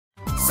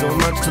so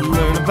much to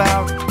learn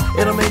about.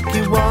 It'll make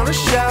you want to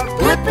shout,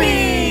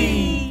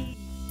 Blippi!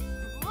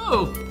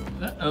 Whoa!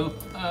 Uh-oh.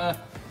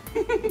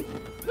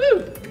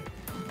 Woo!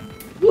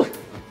 Woo!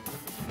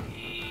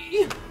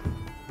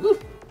 Woo!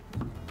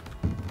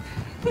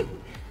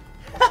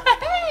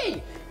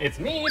 Hey! It's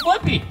me,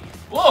 Blippi!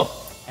 Whoa!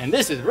 And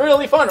this is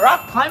really fun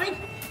rock climbing,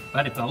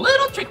 but it's a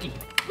little tricky.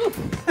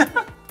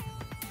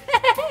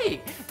 Hey!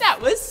 That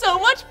was so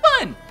much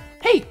fun!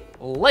 Hey,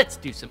 let's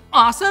do some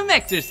awesome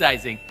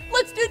exercising.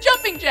 Let's do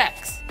jumping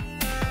jacks.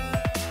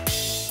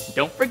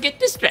 Don't forget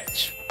to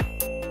stretch.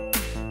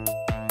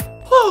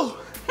 Whoa!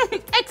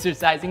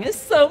 Exercising is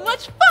so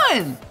much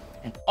fun!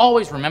 And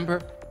always remember,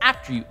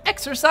 after you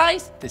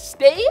exercise, to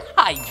stay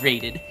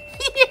hydrated.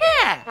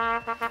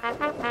 Yeah!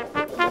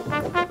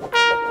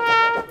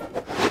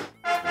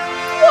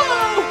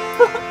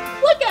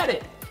 Whoa! Look at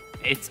it!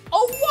 It's a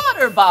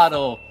water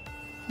bottle.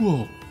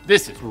 Whoa,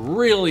 this is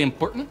really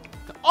important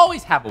to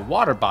always have a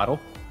water bottle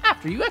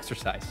after you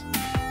exercise.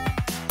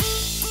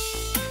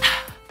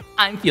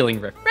 I'm feeling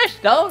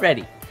refreshed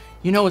already.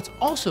 You know, it's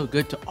also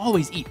good to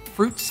always eat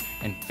fruits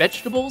and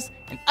vegetables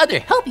and other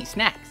healthy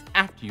snacks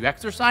after you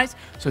exercise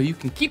so you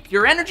can keep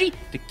your energy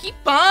to keep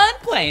on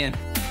playing.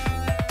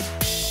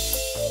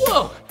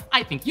 Whoa,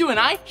 I think you and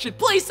I should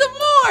play some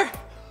more.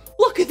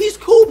 Look at these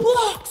cool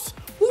blocks.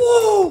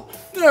 Whoa,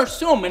 there are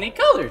so many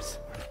colors.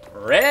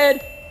 Red,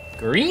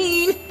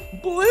 green,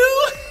 blue,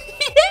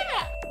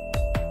 yeah.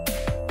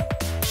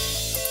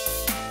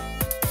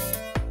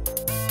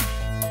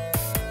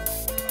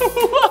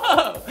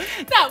 Whoa,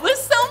 that was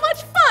so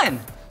much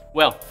fun.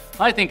 Well,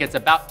 I think it's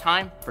about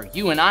time for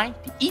you and I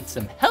to eat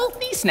some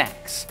healthy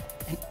snacks.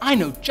 And I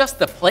know just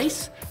the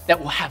place that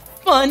will have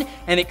fun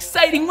and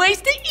exciting ways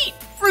to eat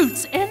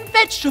fruits and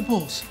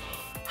vegetables.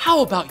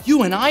 How about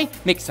you and I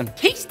make some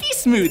tasty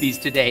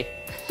smoothies today?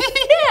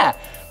 Yeah,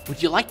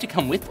 would you like to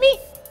come with me?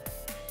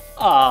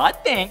 Aw,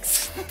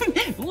 thanks.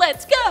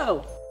 Let's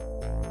go.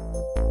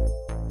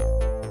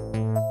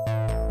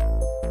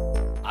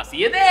 I'll see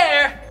you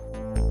there.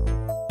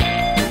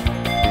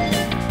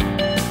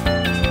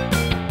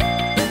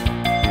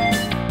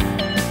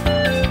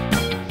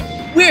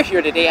 We're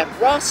here today at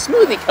Ross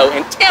Smoothie Co.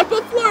 in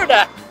Tampa,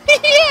 Florida.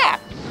 Yeah,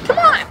 come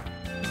on.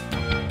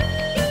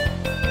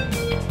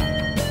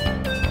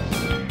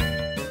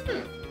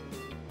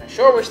 I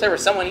sure wish there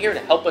was someone here to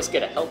help us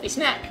get a healthy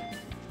snack.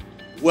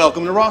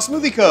 Welcome to Ross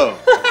Smoothie Co.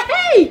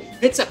 Hey,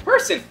 it's a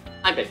person.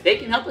 I bet they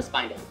can help us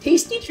find a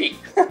tasty treat.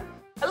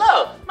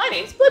 Hello, my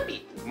name's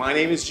Blippi. My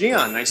name is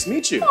Gian. Nice to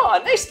meet you.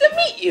 Oh, nice to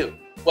meet you.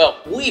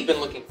 Well, we've been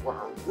looking for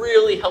a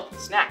really healthy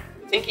snack.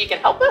 You think you can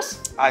help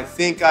us? I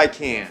think I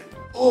can.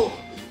 Oh,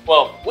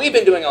 well, we've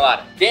been doing a lot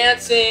of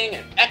dancing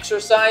and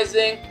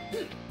exercising.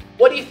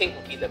 What do you think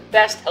would be the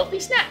best healthy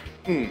snack?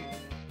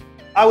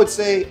 I would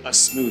say a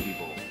smoothie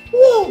bowl.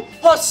 Whoa,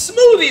 a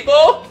smoothie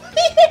bowl?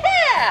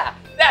 Yeah,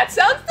 that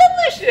sounds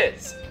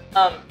delicious.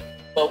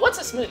 But what's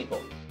a smoothie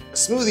bowl? A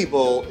smoothie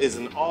bowl is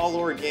an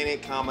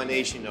all-organic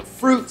combination of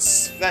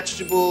fruits,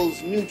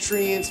 vegetables,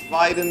 nutrients,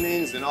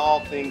 vitamins, and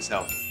all things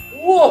healthy.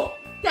 Whoa,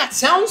 that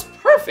sounds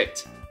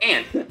perfect.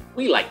 And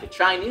we like to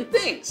try new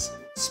things,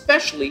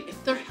 especially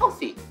if they're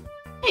healthy.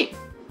 Hey,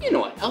 you know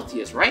what healthy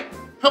is, right?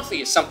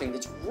 Healthy is something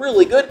that's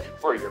really good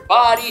for your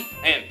body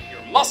and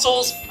your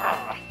muscles.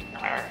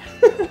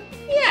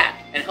 Yeah,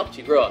 and helps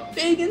you grow up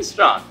big and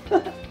strong.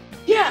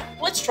 Yeah,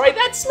 let's try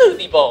that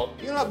smoothie bowl.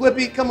 You know what,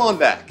 Blippi? Come on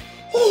back.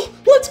 Oh,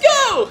 let's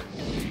go!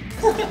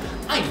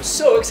 I am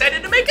so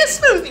excited to make a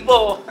smoothie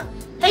bowl.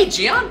 Hey,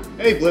 Gian.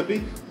 Hey,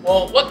 Blippi.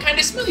 Well, what kind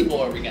of smoothie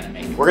bowl are we gonna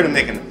make? We're gonna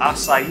make an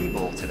acai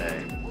bowl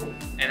today.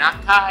 An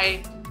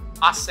acai,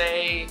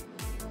 acai.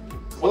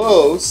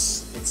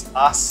 Close. It's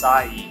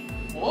acai.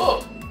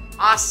 Whoa,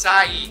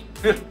 acai.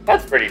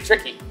 That's pretty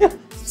tricky.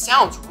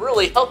 Sounds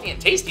really healthy and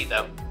tasty,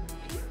 though.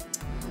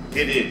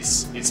 It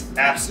is. It's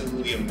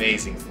absolutely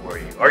amazing for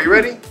you. Are you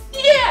ready?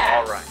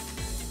 Yeah! All right.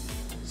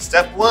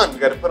 Step one, we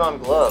gotta put on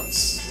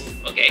gloves.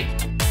 Okay.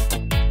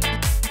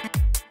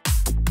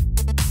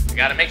 We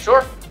gotta make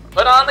sure we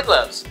put on the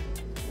gloves.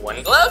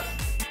 One glove.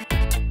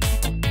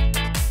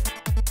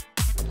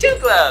 Two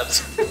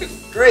gloves.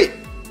 Great.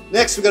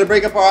 Next, we gotta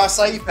break up our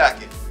acai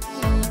packet.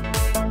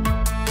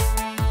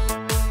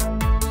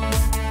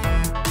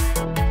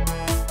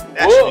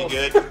 That should be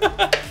good.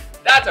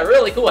 That's a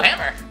really cool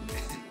hammer.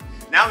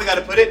 Now we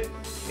gotta put it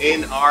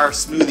in our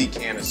smoothie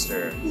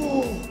canister.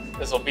 Ooh,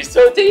 this will be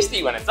so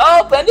tasty when it's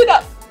all blended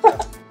up.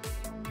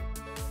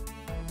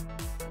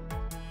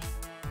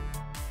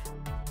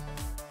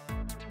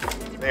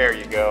 There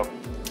you go.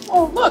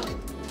 Oh, look,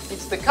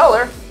 it's the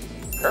color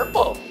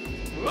purple.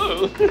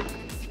 Ooh.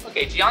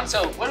 Okay, Gian,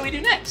 so what do we do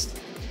next?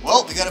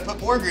 Well, we gotta put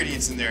more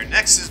ingredients in there.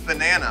 Next is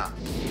banana.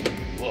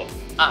 Whoa,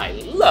 I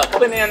love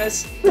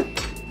bananas.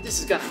 This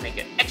is gonna make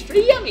it extra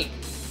yummy.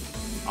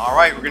 All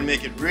right, we're gonna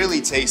make it really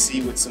tasty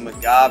with some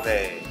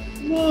agave.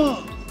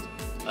 Whoa,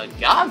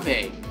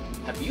 agave.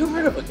 Have you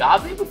heard of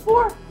agave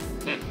before?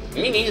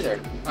 Me neither.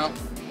 Well,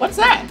 what's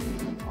that?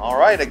 All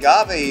right,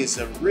 agave is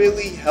a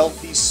really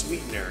healthy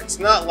sweetener. It's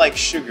not like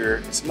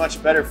sugar. It's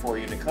much better for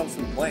you, and it comes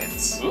from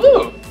plants.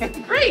 Ooh,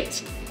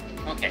 great.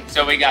 Okay,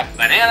 so we got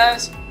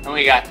bananas, and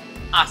we got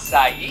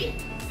acai,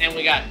 and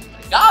we got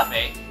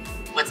agave.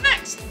 What's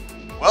next?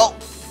 Well,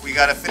 we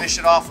gotta finish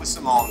it off with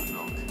some almond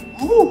milk.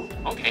 Ooh,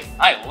 okay,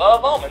 I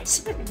love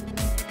almonds.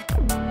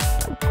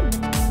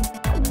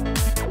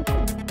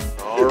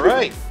 All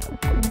right.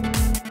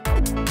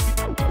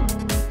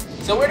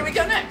 So where do we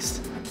go next?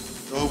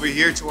 Go over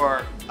here to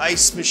our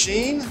ice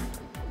machine.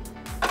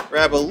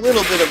 Grab a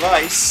little bit of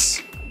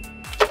ice.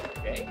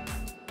 Okay.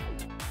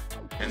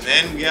 And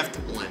then we have to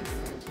blend.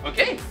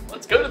 Okay,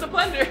 let's go to the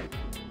blender.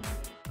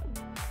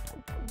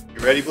 You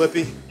ready,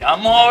 Blippi?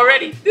 I'm all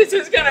ready. This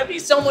is gonna be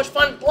so much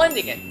fun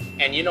blending it.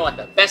 And you know what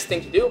the best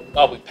thing to do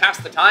while we pass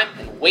the time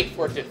and wait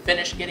for it to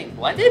finish getting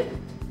blended?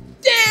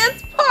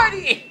 Dance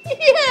party!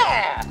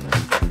 Yeah!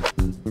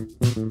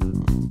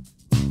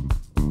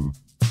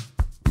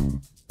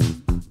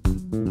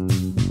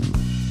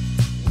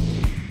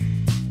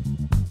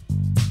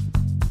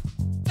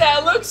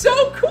 That looks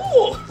so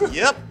cool!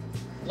 Yep.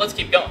 Let's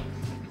keep going.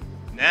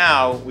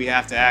 Now we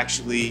have to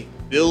actually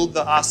build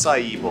the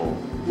acai bowl.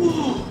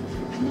 Whoa,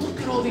 and look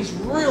at all these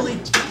really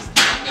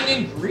tasty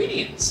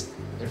ingredients.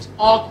 There's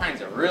all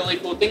kinds of really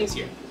cool things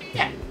here.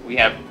 Yeah, we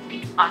have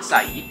the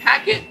acai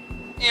packet,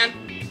 and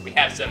we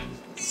have some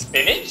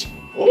spinach.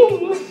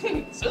 Ooh,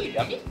 so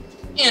yummy.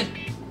 And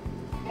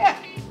yeah,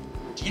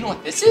 do you know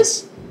what this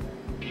is?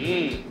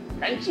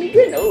 Crunchy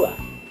granola.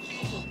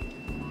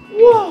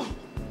 Whoa.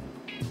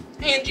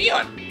 And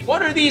Gian,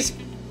 what are these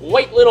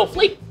white little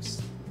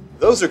flakes?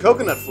 Those are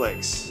coconut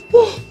flakes.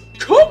 Whoa,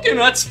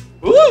 coconuts!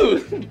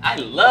 Ooh, I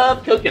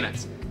love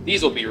coconuts.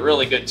 These will be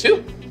really good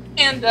too.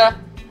 And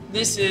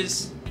this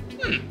is,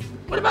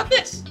 what about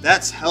this?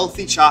 That's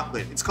healthy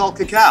chocolate. It's called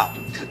cacao.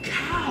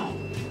 Cacao.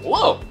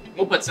 Whoa,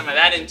 we'll put some of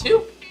that in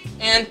too.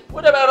 And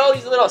what about all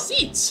these little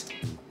seeds?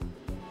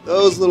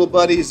 Those little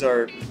buddies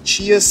are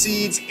chia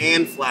seeds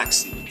and flax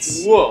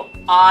seeds. Whoa,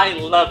 I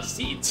love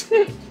seeds.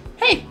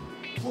 Hey,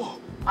 whoa,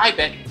 I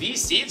bet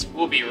these seeds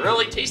will be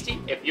really tasty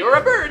if you're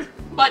a bird,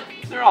 but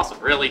they're also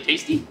really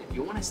tasty if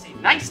you want to stay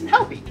nice and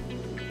healthy.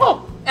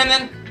 Whoa, and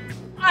then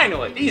I know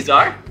what these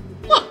are.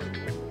 Look,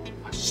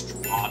 a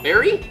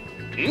strawberry,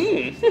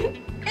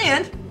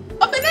 and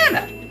a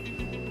banana.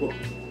 Whoa,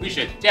 we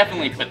should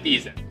definitely put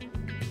these in.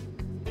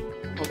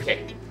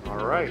 Okay.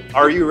 All right.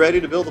 Are you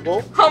ready to build a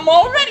bowl? I'm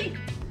all ready.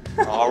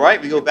 All right,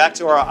 we go back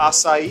to our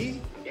acai.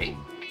 Okay.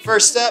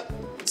 First step,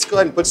 let's go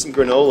ahead and put some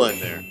granola in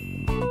there.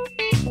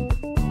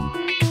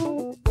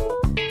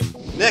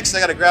 Next,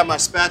 I gotta grab my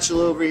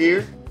spatula over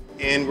here,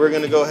 and we're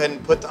gonna go ahead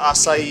and put the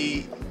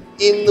acai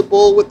in the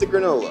bowl with the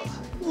granola.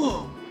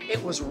 Whoa,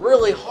 it was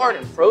really hard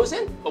and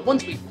frozen, but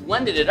once we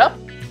blended it up,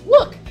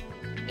 look,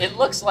 it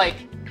looks like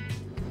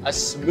a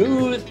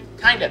smooth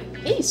kind of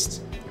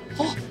paste.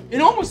 Oh,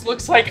 it almost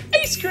looks like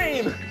ice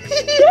cream.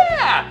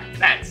 Yeah,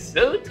 that's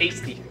so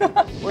tasty.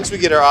 Once we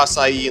get our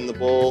acai in the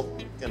bowl,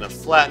 gonna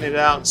flatten it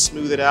out,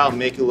 smooth it out, and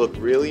make it look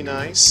really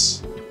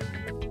nice.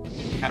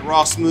 At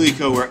Raw Smoothie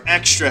Co, we're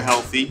extra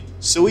healthy,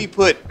 so we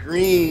put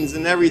greens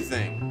and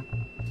everything.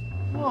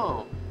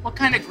 Whoa, what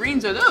kind of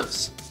greens are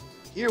those?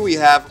 Here we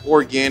have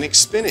organic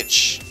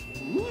spinach.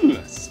 Ooh,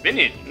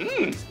 spinach.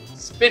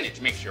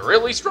 Spinach makes you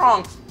really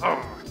strong.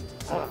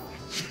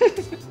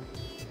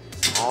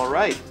 All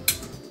right.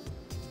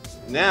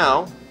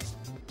 Now,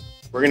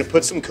 we're gonna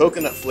put some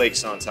coconut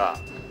flakes on top.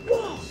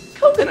 Whoa,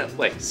 coconut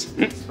flakes.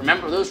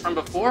 Remember those from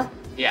before?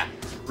 Yeah,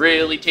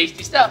 really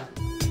tasty stuff.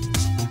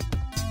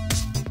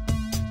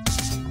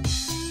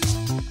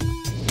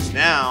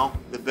 Now,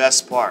 the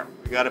best part.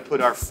 We gotta put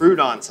our fruit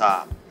on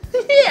top.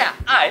 Yeah,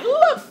 I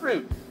love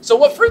fruit. So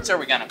what fruits are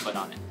we gonna put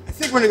on it? I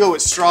think we're gonna go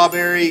with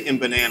strawberry and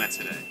banana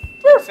today.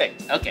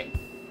 Perfect, okay.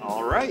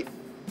 All right.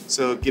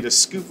 So get a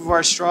scoop of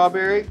our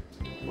strawberry.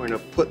 We're gonna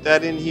put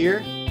that in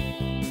here.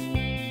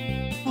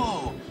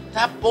 Whoa,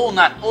 that bowl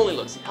not only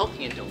looks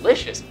healthy and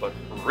delicious, but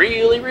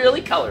really,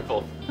 really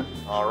colorful.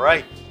 All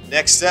right.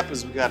 Next step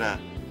is we gotta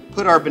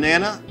put our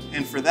banana,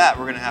 and for that,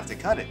 we're gonna have to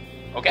cut it.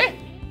 Okay.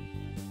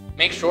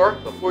 Make sure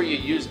before you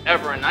use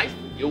ever a knife,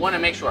 you wanna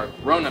make sure a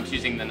grown-up's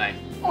using the knife,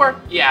 or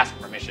you ask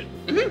permission.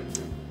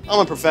 I'm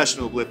a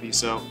professional, Blippi,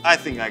 so I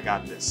think I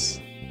got this.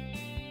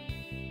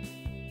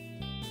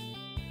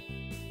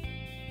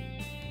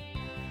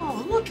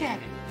 Oh, look at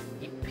it.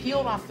 He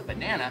peeled off the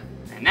banana,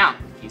 and now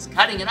he's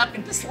cutting it up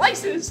into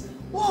slices.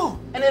 Whoa,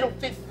 and it'll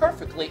fit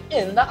perfectly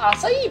in the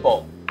acai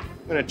bowl.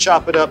 I'm gonna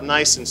chop it up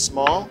nice and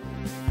small.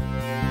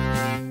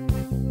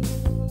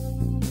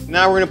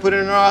 Now we're gonna put it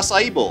in our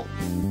acai bowl.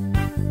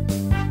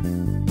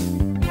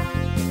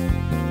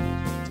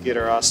 Let's get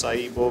our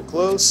acai bowl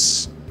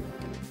close.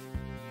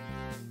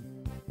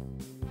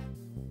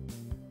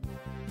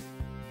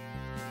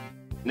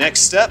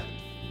 Next step,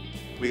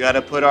 we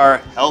gotta put our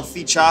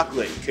healthy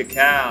chocolate,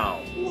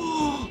 cacao.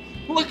 Whoa,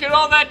 look at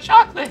all that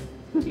chocolate.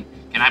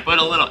 Can I put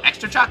a little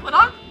extra chocolate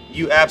on?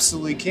 You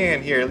absolutely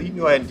can. Here, you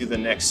go ahead and do the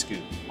next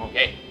scoop.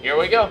 Okay, here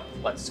we go.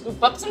 Let's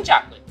scoop up some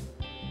chocolate.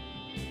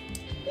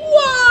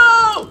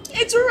 Whoa! Whoa,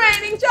 it's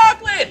raining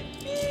chocolate!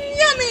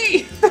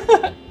 Yummy!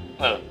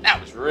 Oh,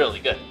 that was really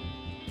good.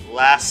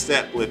 Last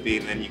step, Blippi,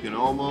 and then you can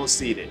almost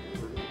eat it,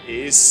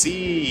 is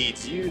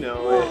seeds. You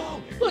know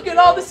it. Look at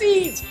all the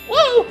seeds!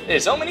 Whoa,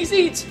 there's so many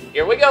seeds.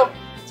 Here we go.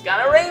 It's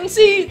gonna rain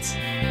seeds.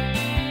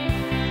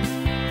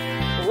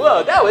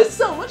 Whoa, that was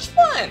so much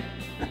fun.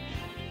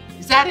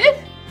 Is that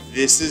it?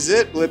 This is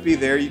it, Blippi.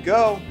 There you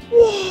go.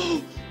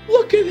 Whoa,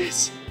 look at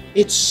this.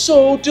 It's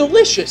so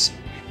delicious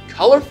and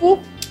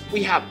colorful.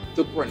 We have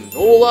the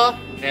granola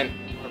and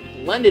our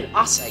blended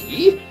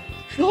acai.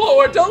 Oh,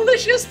 our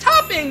delicious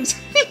toppings.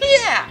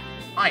 Yeah,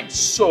 I'm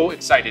so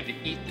excited to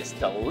eat this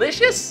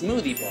delicious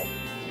smoothie bowl.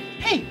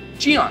 Hey,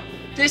 Gian,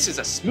 this is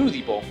a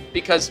smoothie bowl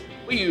because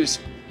we use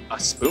a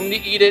spoon to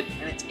eat it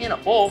and it's in a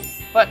bowl.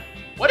 But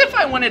what if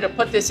I wanted to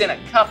put this in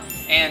a cup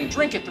and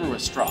drink it through a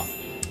straw?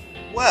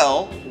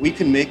 Well, we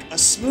can make a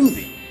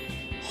smoothie.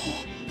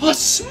 A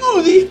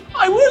smoothie?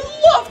 I would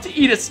love to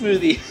eat a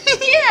smoothie.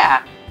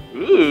 Yeah.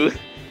 Ooh.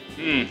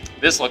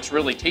 This looks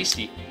really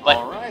tasty. But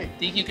All right.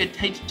 Think you could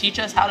teach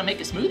us how to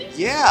make a smoothie?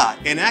 Yeah,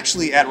 and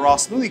actually at Raw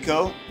Smoothie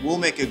Co., we'll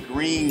make a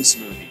green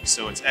smoothie,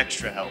 so it's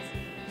extra healthy.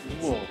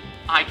 Whoa.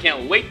 I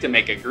can't wait to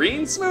make a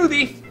green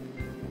smoothie.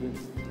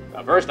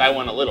 But first, I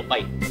want a little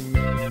bite.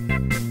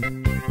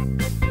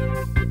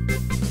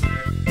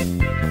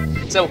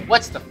 So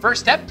what's the first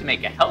step to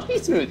make a healthy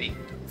smoothie?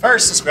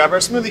 First, let's grab our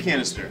smoothie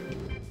canister.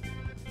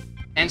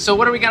 And so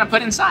what are we gonna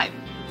put inside?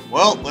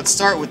 Well, let's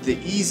start with the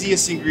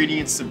easiest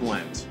ingredients to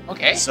blend.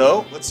 Okay.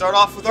 So, let's start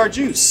off with our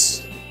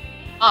juice.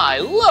 I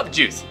love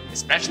juice,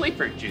 especially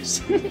fruit juice.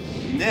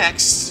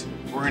 Next,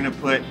 we're gonna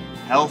put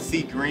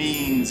healthy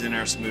greens in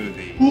our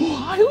smoothie. Ooh,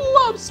 I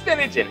love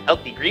spinach and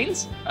healthy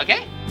greens.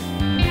 Okay.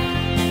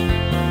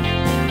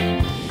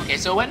 Okay,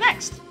 so what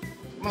next?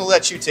 I'm gonna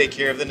let you take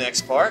care of the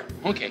next part.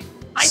 Okay,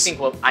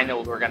 I know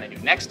what we're gonna do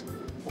next.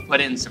 We'll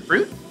put in some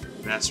fruit.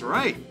 That's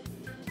right.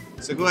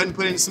 So go ahead and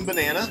put in some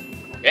banana.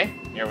 Okay,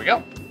 here we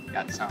go.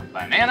 Got some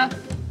banana.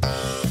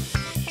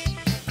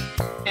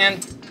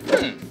 And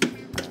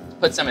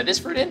put some of this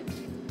fruit in.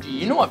 Do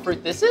you know what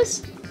fruit this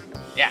is?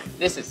 Yeah,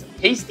 this is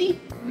tasty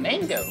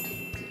mango.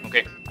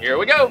 Okay, here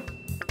we go.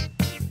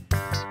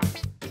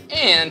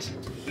 And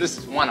this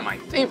is one of my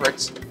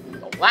favorites.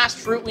 The last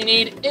fruit we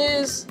need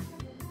is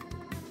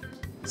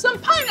some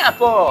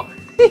pineapple.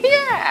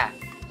 Yeah.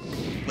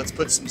 Let's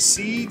put some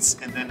seeds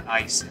and then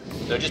ice in.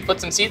 So just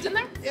put some seeds in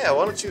there? Yeah,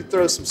 why don't you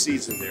throw some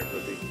seeds in there,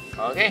 Blippi?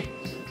 Okay,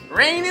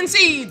 rain and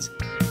seeds.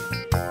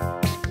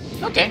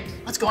 Okay,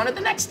 let's go on to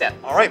the next step.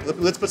 All right, Blippi,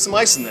 let's put some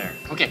ice in there.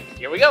 Okay,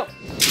 here we go.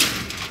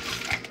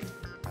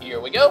 Here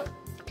we go.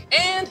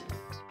 And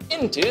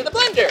into the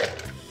blender.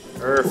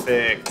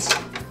 Perfect.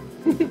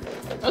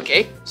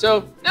 Okay,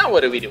 so now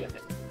what do we do with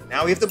it?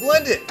 Now we have to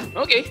blend it.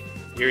 Okay,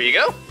 here you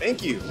go.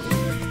 Thank you.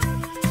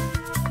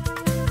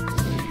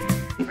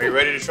 Are you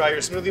ready to try your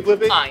smoothie,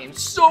 Blippi? I am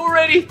so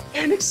ready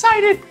and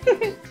excited.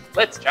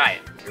 Let's try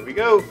it. Here we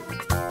go.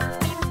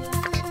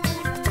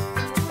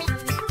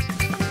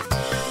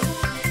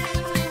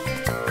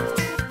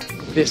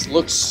 This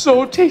looks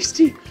so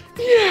tasty.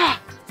 Yeah.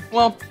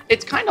 Well,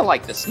 it's kind of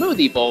like the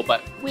smoothie bowl,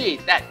 but we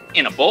ate that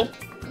in a bowl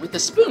with a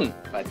spoon.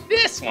 But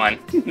this one,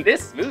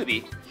 this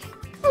smoothie,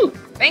 ooh,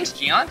 thanks,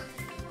 Gian,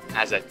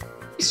 has a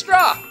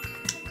straw.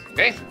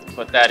 Okay,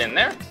 put that in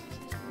there.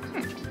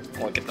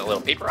 We'll get the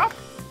little paper off.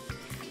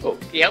 Oh,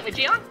 can you help me,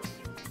 Gian?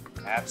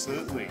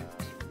 Absolutely.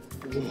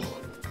 Ooh,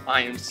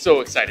 I am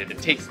so excited to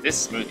taste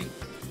this smoothie.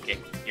 Okay,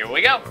 here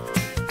we go.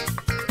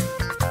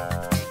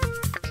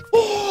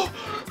 Oh,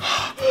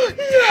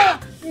 yeah,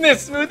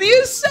 this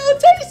smoothie is so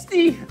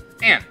tasty.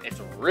 And it's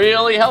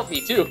really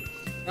healthy too.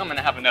 I'm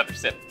gonna have another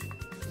sip.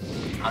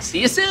 I'll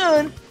see you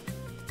soon.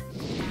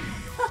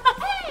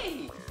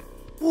 Hey!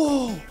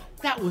 Whoa,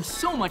 that was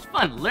so much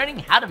fun learning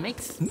how to make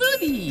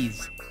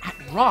smoothies at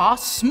Raw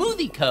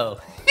Smoothie Co.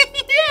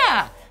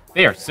 Yeah,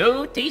 they are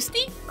so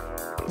tasty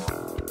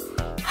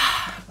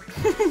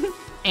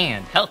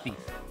and healthy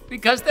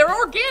because they're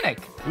organic.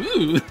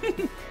 Ooh.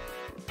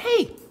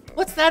 Hey,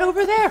 what's that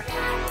over there?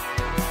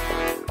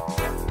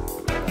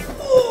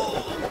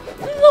 Oh,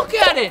 look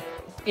at it.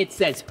 It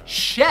says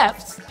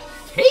Chef's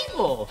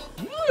Table.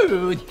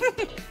 Ooh.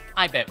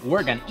 I bet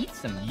we're gonna eat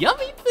some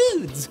yummy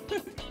foods.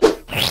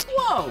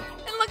 Whoa,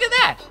 and look at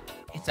that.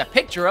 It's a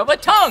picture of a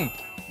tongue.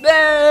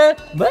 Bah,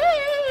 bah.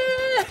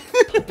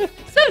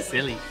 So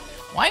silly.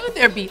 Why would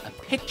there be a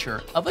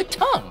picture of a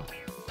tongue?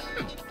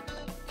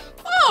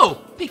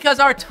 Oh, because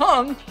our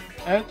tongue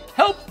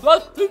helps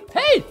us to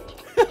taste.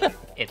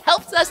 It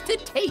helps us to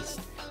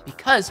taste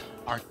because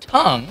our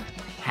tongue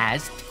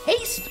has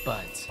taste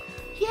buds.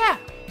 Yeah,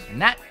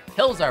 and that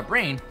tells our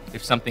brain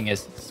if something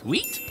is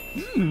sweet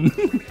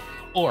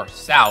or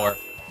sour.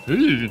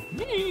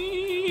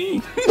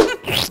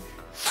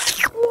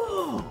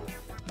 Whoa,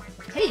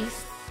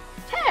 taste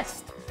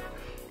test.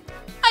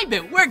 I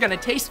bet we're gonna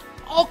taste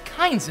all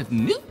kinds of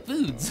new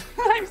foods.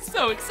 I'm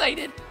so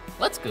excited.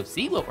 Let's go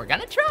see what we're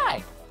gonna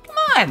try. Come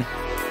on.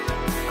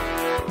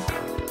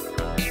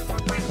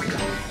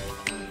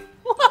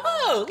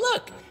 Whoa,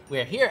 look,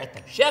 we're here at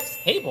the chef's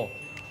table.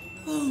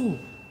 Ooh,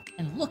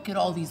 and look at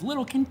all these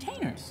little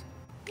containers.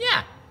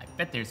 Yeah, I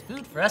bet there's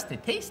food for us to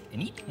taste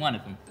in each one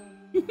of them.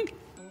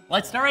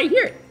 Let's start right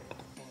here.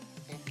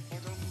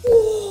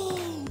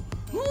 Whoa,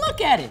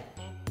 look at it.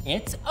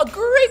 It's a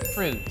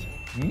grapefruit.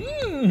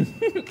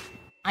 Mmm.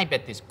 I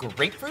bet this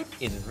grapefruit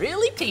is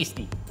really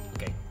tasty.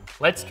 Okay,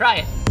 let's try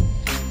it.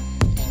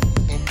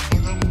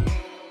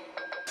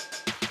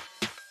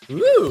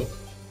 Ooh,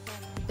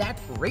 that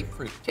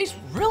grapefruit tastes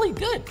really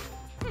good.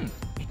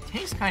 It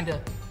tastes kind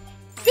of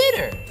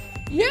bitter.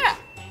 Yeah,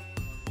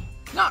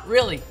 not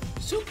really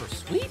super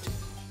sweet,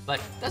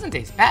 but doesn't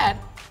taste bad.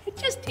 It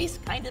just tastes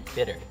kind of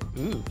bitter.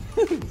 Ooh,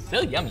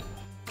 so yummy.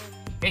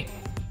 Okay,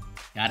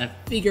 gotta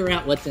figure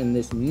out what's in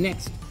this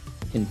next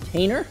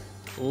container.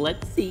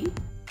 Let's see.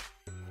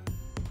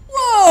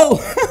 Whoa,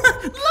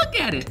 look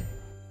at it.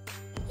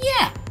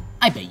 Yeah,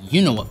 I bet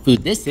you know what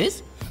food this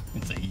is.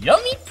 It's a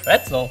yummy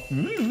pretzel.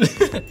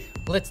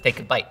 Let's take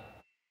a bite.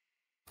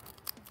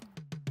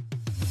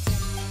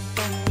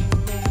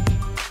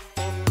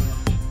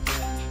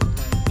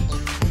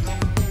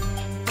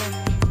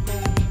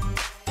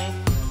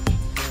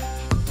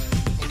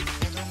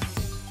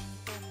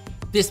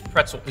 This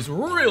pretzel is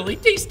really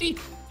tasty.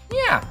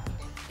 Yeah,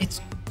 it's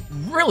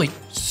really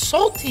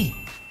salty.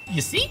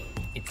 You see,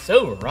 it's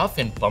so rough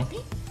and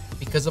bumpy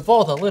because of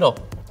all the little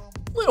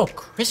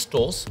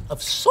crystals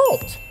of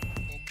salt.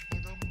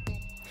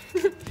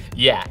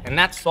 Yeah, and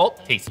that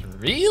salt tastes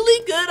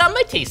really good on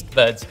my taste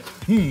buds.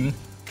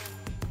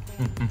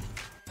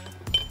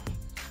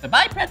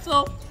 Bye-bye,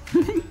 pretzel.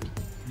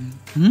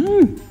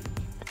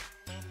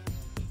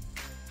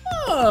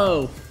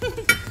 Whoa,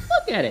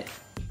 look at it.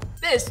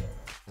 This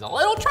is a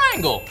little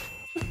triangle.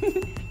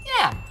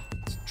 Yeah,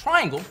 it's a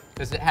triangle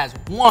because it has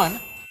 1,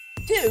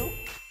 2,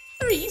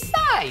 3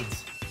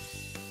 sides.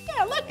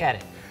 Yeah, look at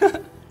it.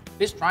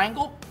 This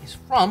triangle is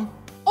from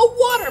a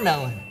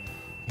watermelon.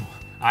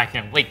 I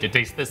can't wait to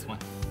taste this one.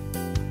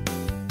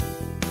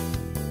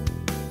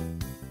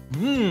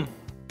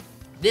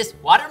 This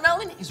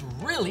watermelon is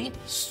really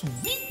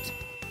sweet.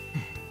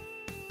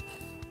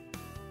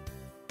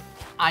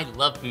 I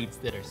love foods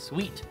that are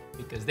sweet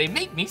because they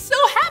make me so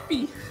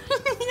happy.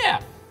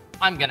 Yeah,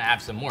 I'm gonna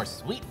have some more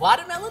sweet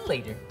watermelon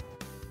later.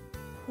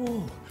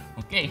 Ooh,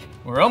 okay,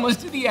 we're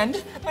almost to the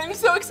end. I'm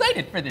so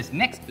excited for this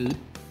next food.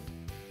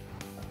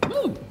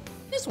 Ooh,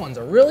 this one's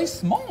a really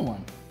small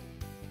one.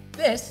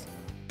 This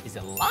is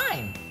a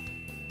lime.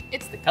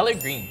 It's the color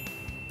green.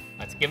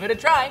 Let's give it a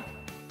try.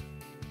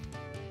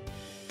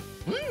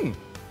 Ooh.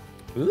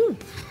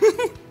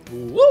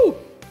 Woo.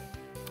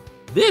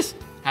 This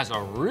has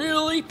a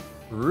really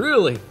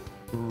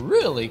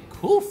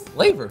cool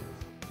flavor.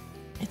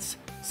 It's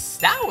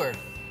sour.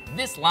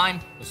 This lime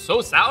is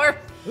so sour.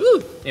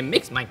 Ooh, it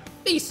makes my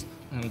face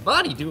and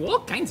body do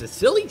all kinds of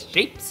silly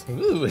shapes.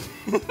 Ooh.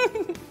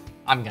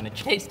 I'm gonna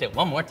taste it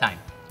one more time.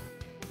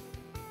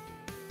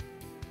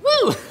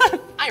 Woo!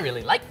 I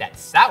really like that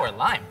sour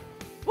lime.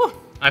 Woo,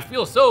 I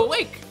feel so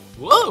awake.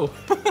 Whoa!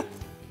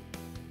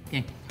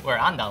 Okay, we're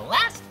on the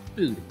last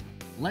food.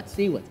 Let's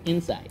see what's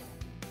inside.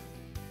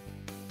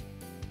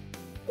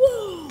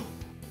 Whoa!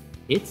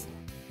 It's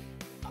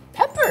a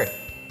pepper.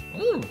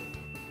 Ooh,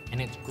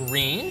 and it's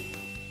green.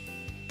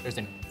 There's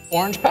an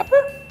orange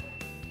pepper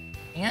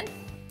and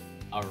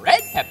a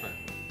red pepper.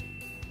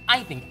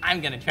 I think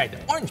I'm gonna try the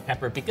orange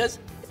pepper because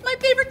it's my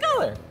favorite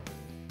color.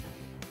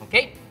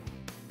 Okay,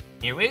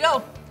 here we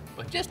go.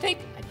 But just take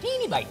a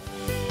teeny bite.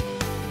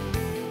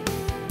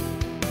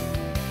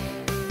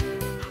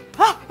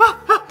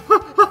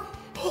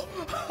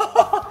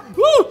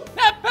 Ooh,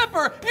 that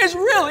pepper is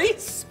really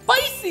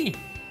spicy.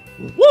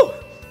 Woo!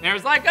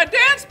 There's like a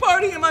dance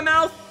party in my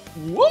mouth.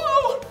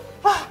 Whoa!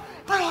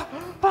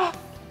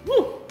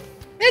 Woo!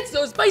 It's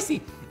so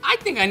spicy. I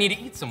think I need to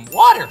eat some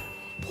water.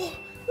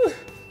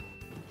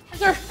 Is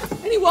there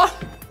any water?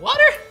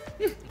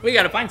 We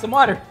gotta find some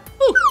water.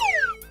 Ooh.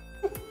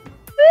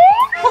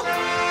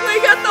 We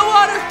got the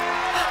water.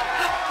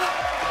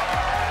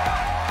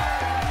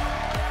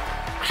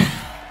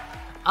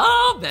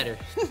 Oh, better.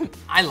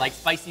 I like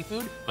spicy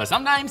food, but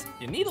sometimes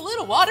you need a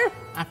little water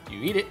after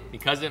you eat it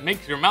because it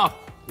makes your mouth,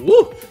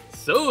 woo,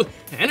 so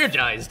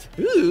energized.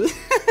 Ooh.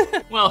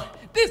 Well,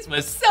 this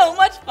was so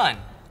much fun.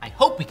 I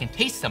hope we can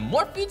taste some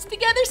more foods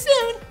together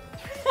soon.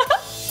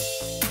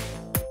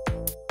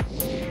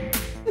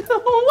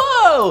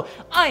 Whoa!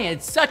 I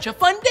had such a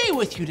fun day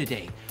with you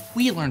today.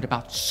 We learned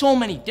about so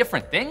many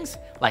different things,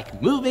 like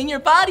moving your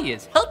body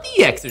is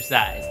healthy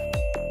exercise.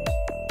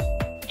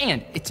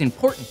 And it's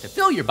important to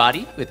fill your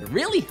body with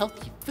really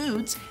healthy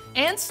foods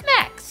and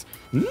snacks.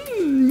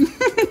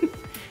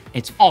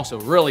 It's also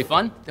really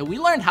fun that we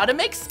learned how to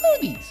make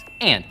smoothies,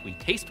 and we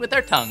taste with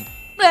our tongue.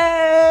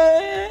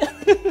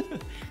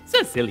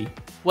 So silly.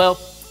 Well,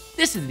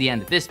 this is the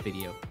end of this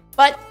video,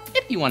 but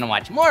if you want to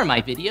watch more of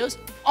my videos,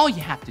 all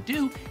you have to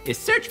do is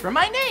search for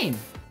my name.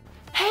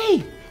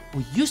 Hey,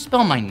 will you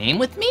spell my name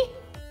with me?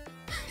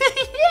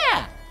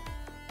 Yeah,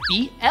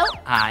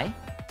 B-L-I-P-P-I.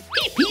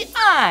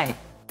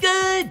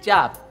 Good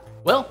job.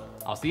 Well,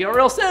 I'll see you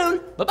real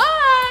soon.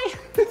 Bye-bye.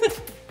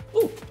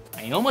 Ooh, I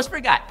I almost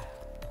forgot.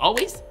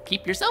 Always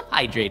keep yourself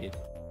hydrated.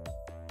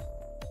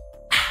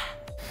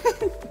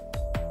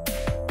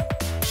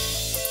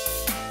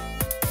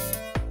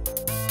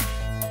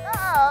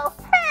 Oh,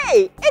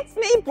 hey, it's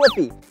me,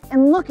 Blippi.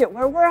 And look at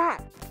where we're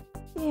at.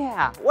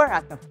 Yeah, we're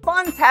at the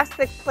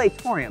Fantastic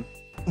Playtorium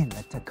in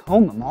the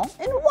CoComelon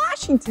in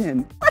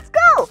Washington. Let's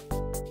go.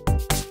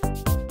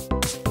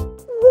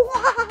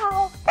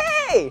 Wow,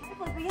 hey.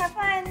 Blippi, have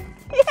fun.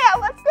 Yeah,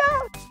 let's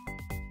go.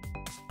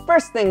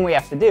 First thing we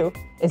have to do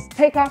is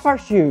take off our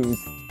shoes.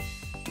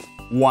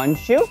 1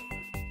 shoe,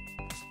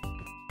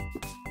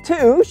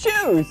 2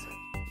 shoes.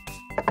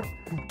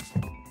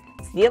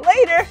 See you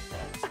later.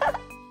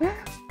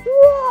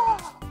 Whoa,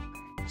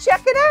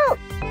 check it out.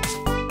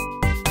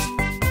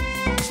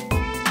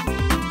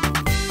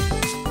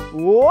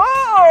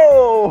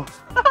 Whoa!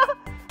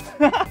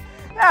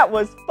 That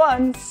was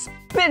fun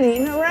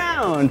spinning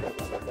around.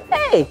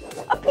 Hey,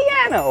 a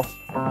piano.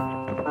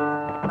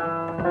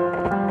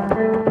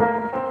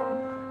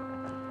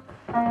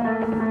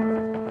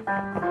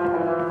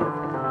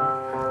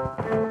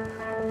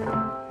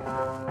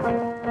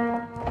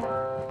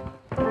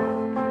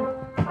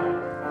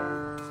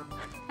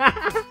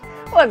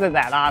 Wasn't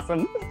that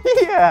awesome?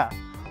 Yeah.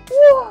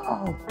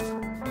 Whoa.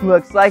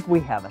 Looks like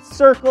we have a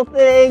circle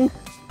thing.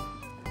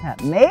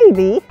 That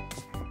maybe,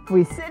 if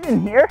we sit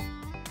in here,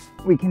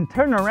 we can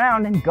turn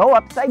around and go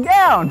upside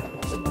down.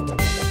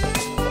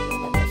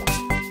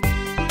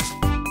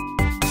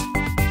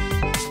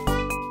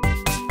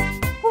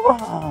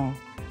 Whoa.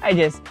 I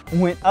just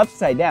went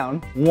upside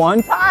down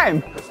 1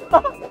 time.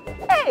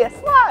 Hey, a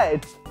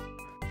slide.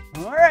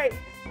 All right,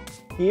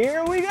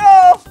 here we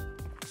go.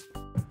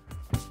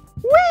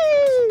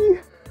 Whee!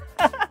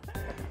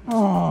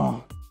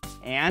 Oh,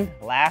 and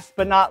last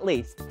but not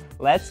least,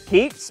 let's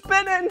keep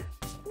spinning.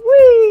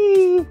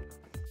 Whee!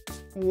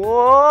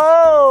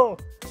 Whoa!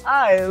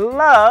 I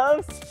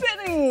love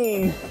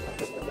spinning.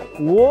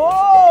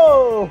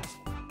 Whoa!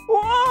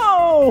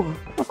 Whoa!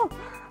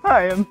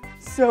 I am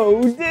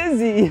so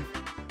dizzy.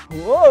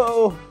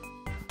 Whoa!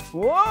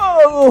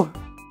 Whoa!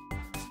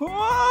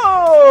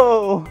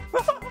 Whoa!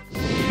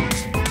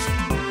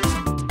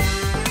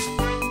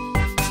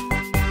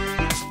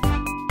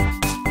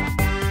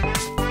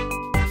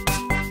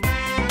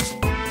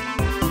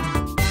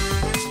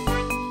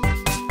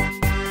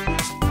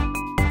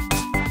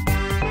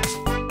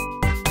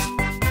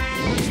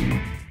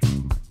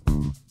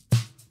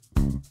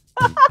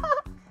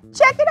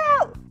 Check it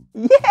out!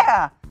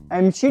 Yeah!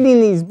 I'm shooting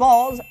these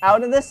balls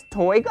out of this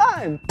toy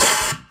gun.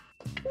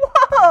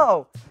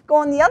 Whoa! Go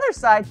on the other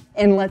side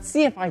and let's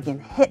see if I can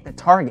hit the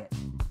target.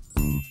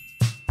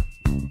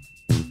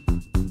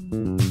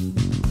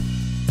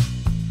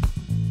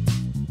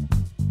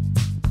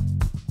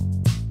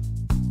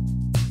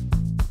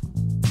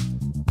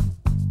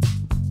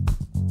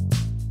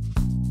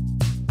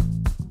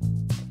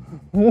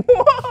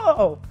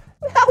 Whoa!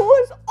 That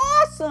was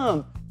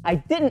awesome! I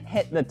didn't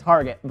hit the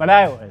target, but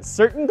I was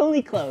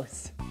certainly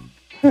close.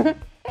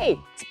 Hey,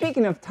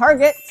 speaking of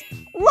targets,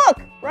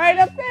 look, right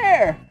up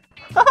there.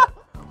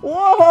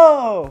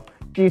 Whoa!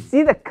 Do you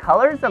see the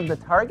colors of the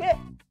target?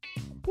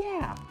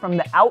 Yeah, from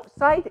the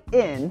outside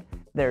in,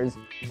 there's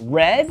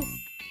red,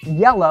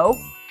 yellow,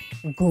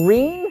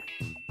 green,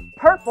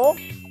 purple,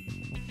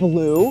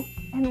 blue,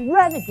 and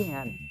red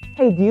again.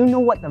 Hey, do you know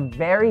what the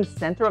very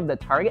center of the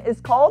target is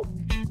called?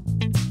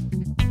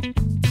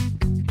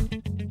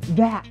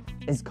 That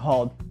is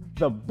called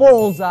the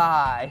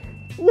bullseye.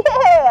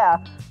 Yeah!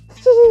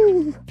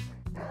 Woo!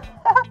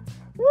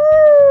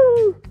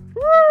 Woo!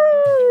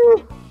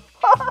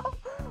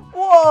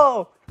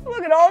 Whoa!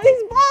 Look at all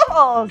these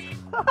balls!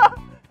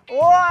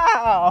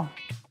 Wow!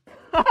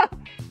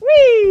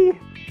 Whee!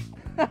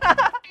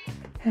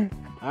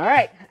 All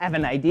right, I have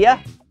an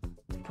idea.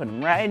 Let's put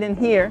them right in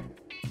here.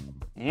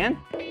 And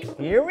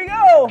here we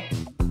go!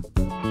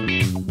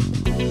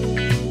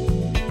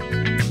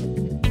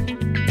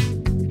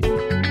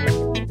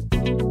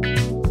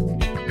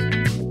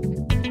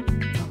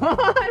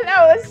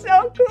 That was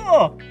so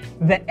cool!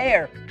 The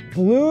air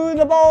blew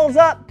the balls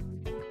up.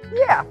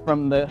 Yeah,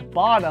 from the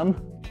bottom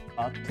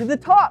up to the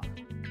top.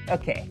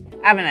 Okay,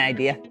 I have an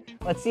idea.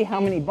 Let's see how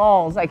many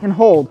balls I can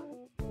hold.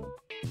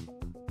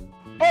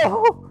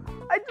 Oh,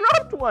 I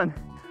dropped one.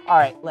 All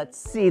right, let's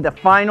see the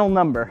final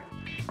number.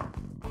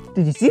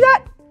 Did you see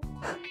that?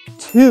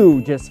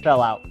 2 just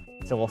fell out.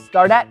 So we'll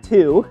start at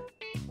 2,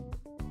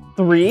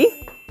 3,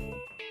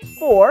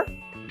 4,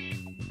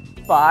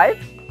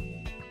 5,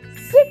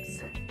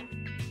 6,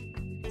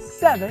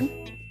 7,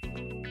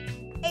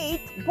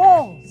 8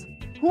 balls.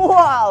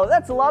 Wow,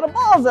 that's a lot of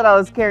balls that I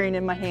was carrying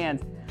in my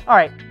hands. All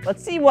right,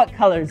 let's see what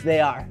colors they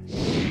are.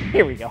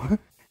 Here we go.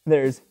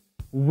 There's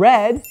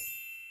red,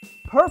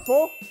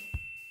 purple,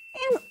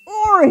 and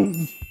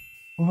orange.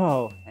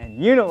 Whoa,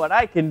 and you know what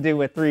I can do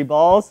with 3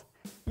 balls.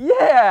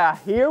 Yeah,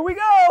 here we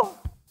go.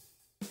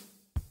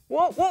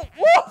 Whoa, whoa,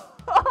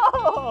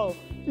 whoa!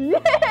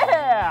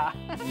 Yeah!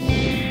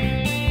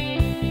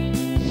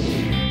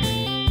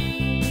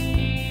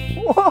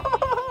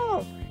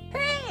 Whoa!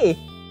 Hey,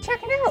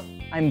 check it out.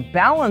 I'm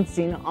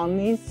balancing on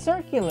these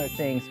circular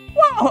things.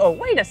 Whoa,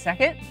 wait a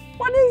second.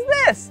 What is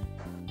this?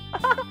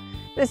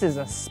 This is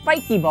a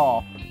spiky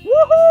ball.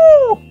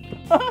 Woohoo!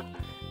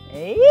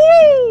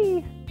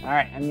 Hey! All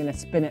right, I'm gonna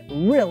spin it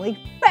really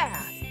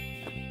fast.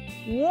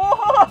 Whoa!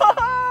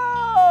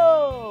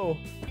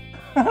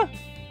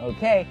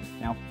 Okay,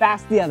 now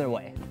fast the other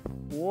way.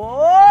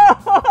 Whoa!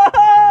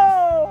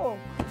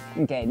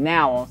 Okay,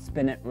 now I'll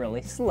spin it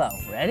really slow.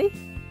 Ready?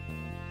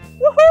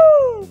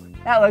 Woohoo!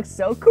 That looks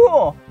so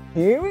cool.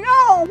 Here we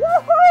go.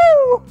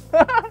 Woohoo!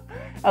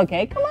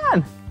 Okay, come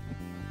on.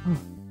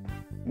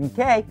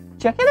 Okay,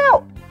 check it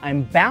out.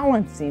 I'm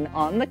balancing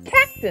on the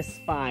cactus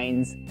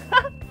spines.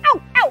 Ow,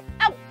 ow,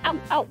 ow, ow,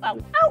 ow, ow,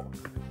 ow.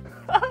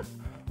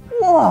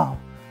 Whoa,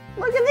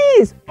 look at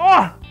these.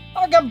 Oh,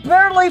 I can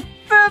barely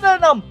fit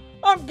in them.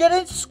 I'm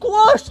getting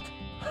squished.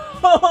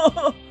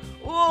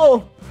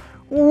 oh,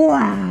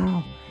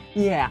 wow.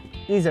 Yeah,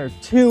 these are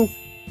 2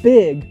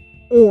 big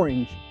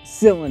orange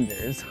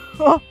cylinders.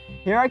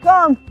 Here I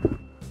come.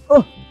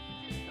 Oh.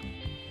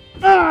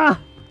 Ah.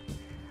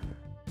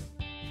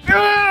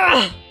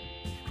 Ah.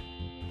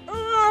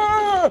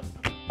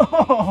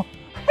 Oh,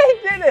 I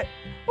did it!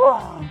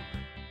 Whoa.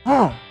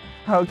 Oh,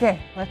 okay,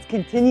 let's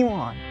continue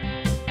on.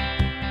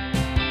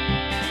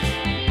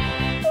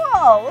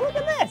 Whoa, look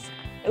at this!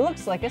 It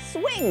looks like a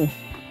swing.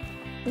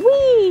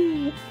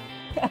 Whee!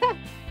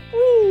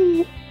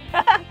 Whee!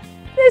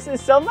 This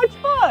is so much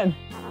fun.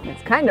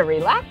 It's kind of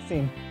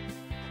relaxing.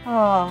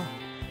 Oh,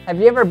 have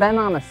you ever been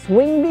on a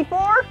swing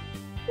before?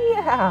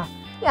 Yeah,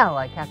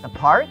 like at the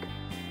park,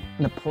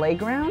 the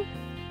playground.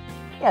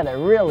 Yeah, they're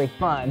really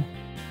fun.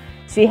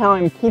 See how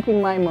I'm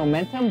keeping my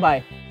momentum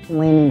by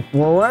leaning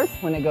forward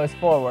when it goes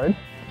forward,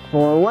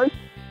 forward,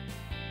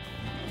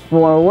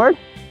 forward.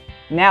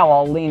 Now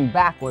I'll lean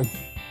backward,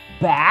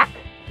 back,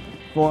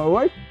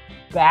 forward,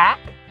 back,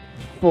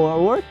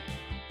 forward,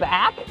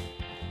 back,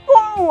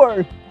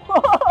 forward.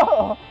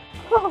 Whoa!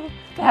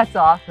 That's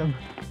awesome.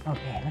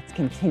 Okay, let's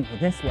continue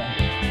this way.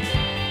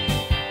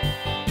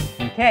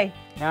 Okay,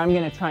 now I'm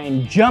gonna try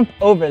and jump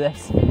over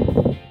this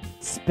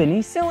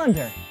spinny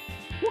cylinder.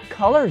 What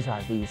colors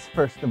are these,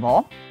 first of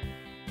all?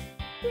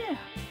 Yeah,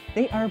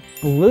 they are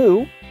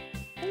blue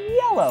and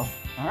yellow.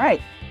 All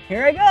right,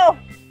 here I go.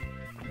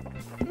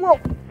 Whoa.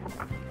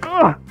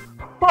 Oh,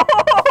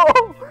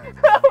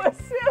 that was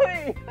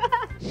silly.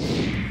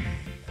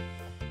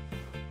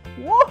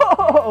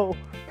 Whoa,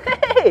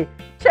 hey,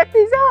 check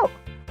these out.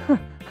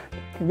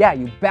 Yeah,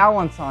 you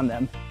balance on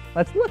them.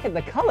 Let's look at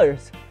the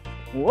colors.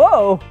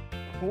 Whoa,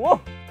 whoa,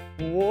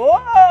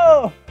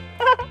 whoa.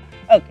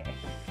 Okay,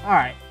 all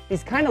right.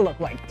 These kind of look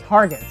like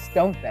targets,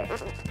 don't they?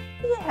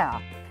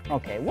 Yeah.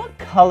 Okay, what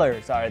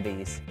colors are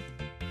these?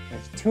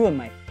 There's 2 of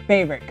my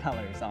favorite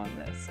colors on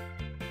this.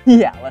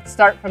 Yeah, let's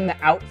start from the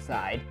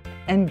outside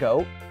and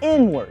go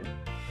inward.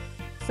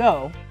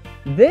 So,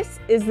 this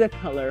is the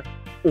color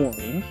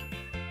orange.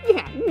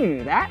 Yeah, you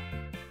knew that.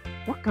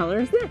 What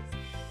color is this?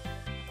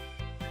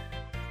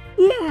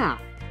 Yeah,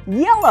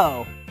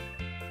 yellow.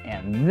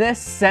 And this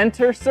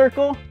center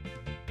circle,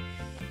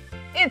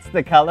 it's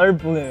the color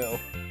blue.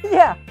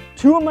 Yeah,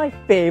 2 of my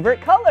favorite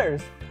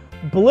colors,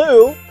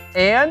 blue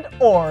and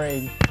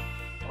orange.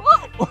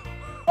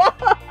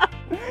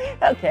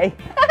 Okay.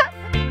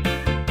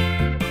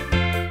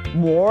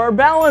 More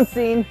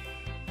balancing.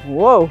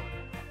 Whoa,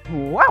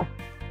 wow.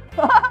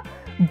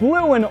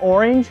 Blue and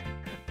orange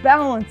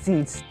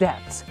balancing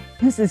steps.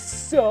 This is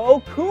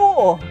so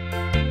cool.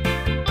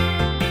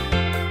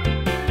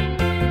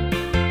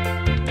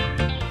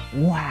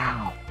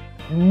 Wow,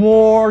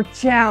 more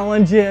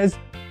challenges.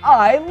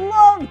 I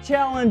love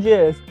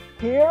challenges.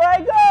 Here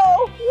I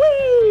go.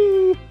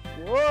 Whee!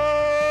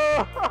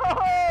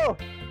 Whoa!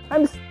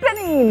 I'm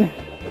spinning.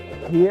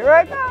 Here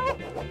I go.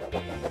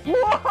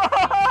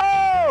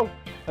 Whoa!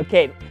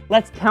 Okay,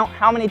 let's count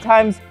how many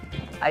times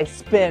I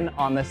spin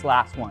on this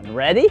last one.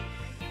 Ready?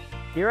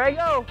 Here I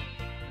go.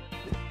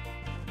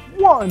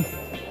 1,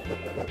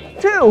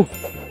 2,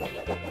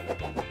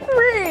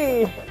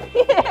 3.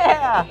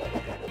 Yeah!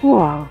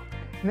 Wow.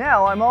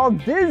 Now I'm all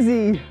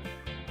dizzy.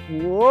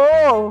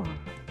 Whoa.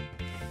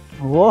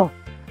 Whoa.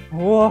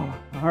 Whoa.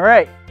 All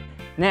right.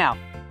 Now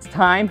it's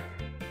time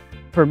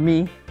for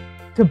me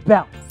to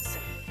balance.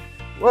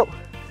 Whoa.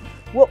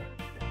 Whoa.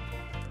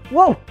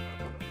 Whoa.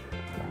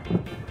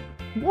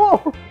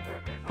 Whoa.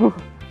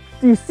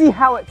 Do you see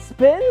how it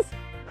spins?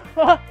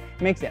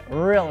 Makes it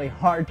really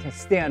hard to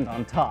stand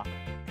on top.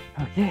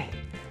 Okay.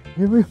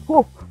 Here we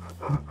go.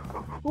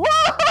 Whoa.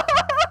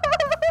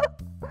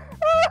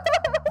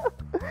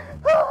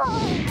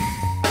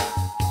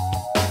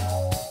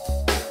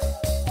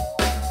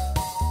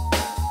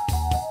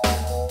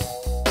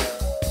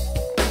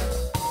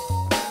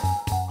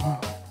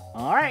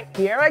 All right,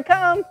 here I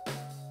come.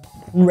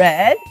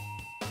 Red,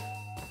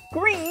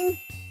 green,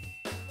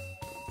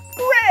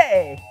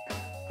 gray.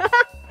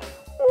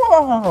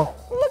 Whoa,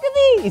 look at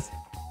these.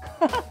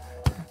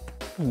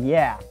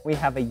 Yeah, we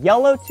have a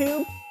yellow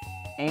tube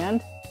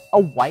and a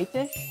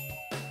whitish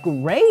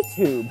gray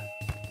tube.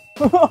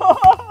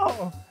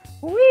 Whoa,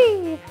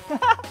 whee.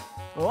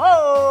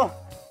 Whoa!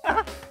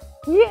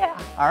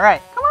 Yeah, all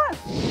right, come on.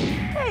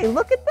 Hey,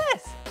 look at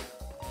this.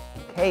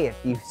 Okay, if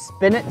you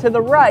spin it to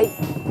the right,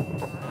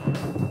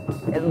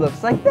 it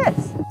looks like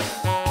this.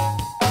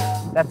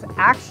 That's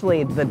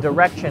actually the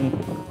direction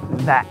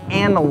that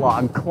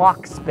analog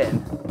clock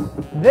spin.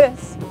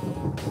 This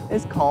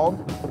is called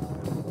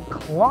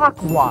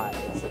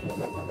clockwise.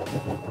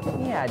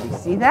 Yeah, do you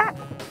see that?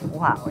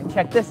 Wow, and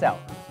check this out.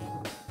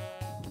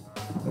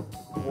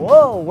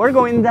 Whoa, we're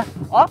going the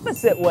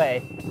opposite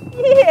way.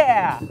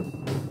 Yeah!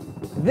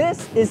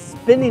 This is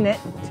spinning it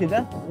to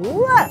the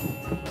left.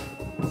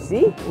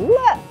 See?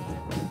 Left.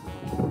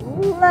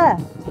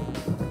 Left.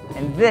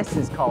 And this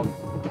is called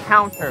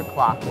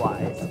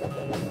counterclockwise.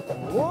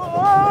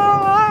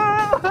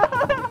 Whoa!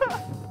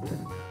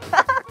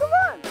 Come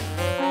on!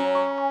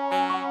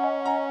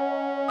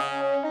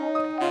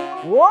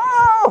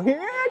 Whoa!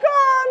 Here it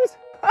comes!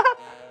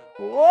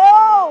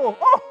 Whoa!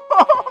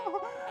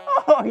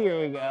 Oh, here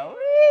we go.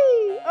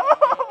 Whee!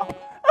 Oh,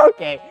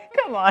 okay,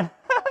 come on.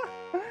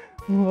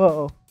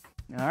 Whoa.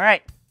 All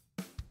right.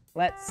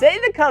 Let's say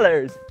the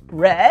colors.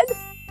 Red,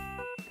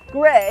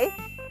 gray,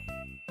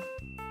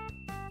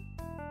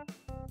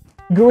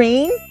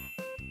 green.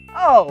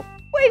 Oh,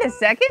 wait a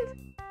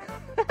second.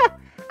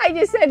 I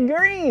just said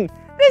green.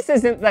 This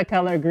isn't the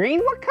color green.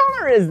 What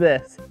color is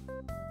this?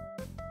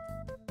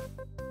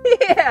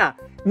 Yeah,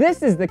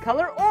 this is the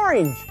color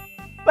orange.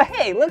 But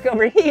hey, look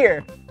over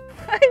here.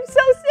 I'm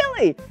so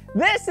silly.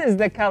 This is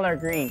the color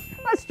green.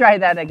 Let's try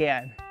that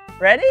again.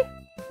 Ready?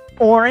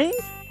 Orange,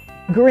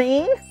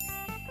 green,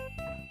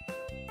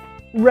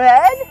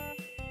 red,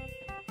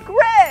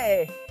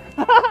 gray.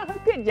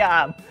 Good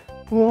job.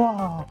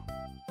 Whoa.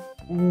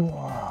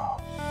 Whoa.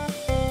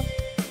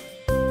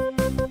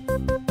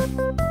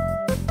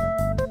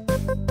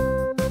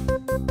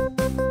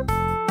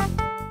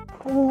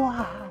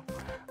 Wow.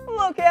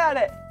 Look at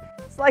it.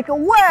 It's like a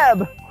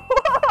web.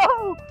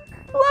 Whoa.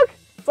 Look.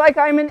 It's like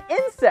I'm an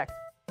insect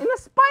in a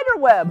spider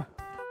web.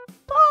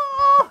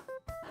 Oh!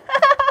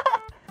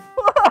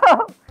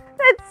 Whoa!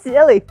 That's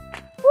silly.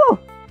 Whoa!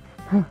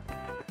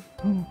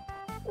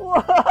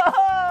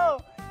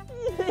 Whoa!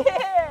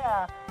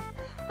 Yeah!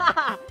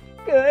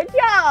 Good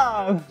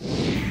job!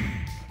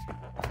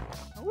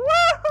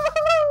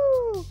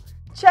 Woo!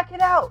 Check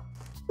it out.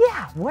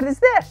 Yeah, what is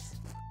this?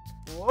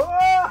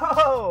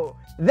 Whoa!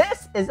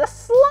 This is a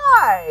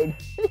slide.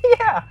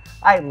 Yeah,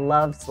 I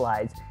love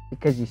slides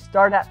because you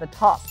start at the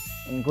top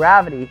and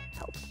gravity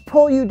helps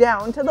pull you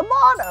down to the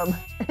bottom.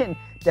 And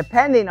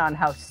depending on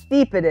how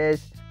steep it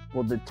is,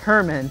 will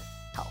determine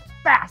how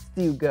fast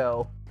you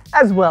go,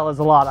 as well as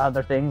a lot of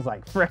other things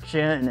like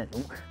friction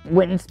and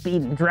wind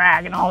speed and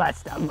drag and all that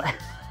stuff.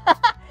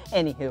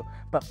 Anywho,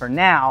 but for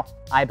now,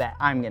 I bet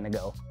I'm gonna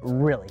go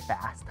really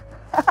fast.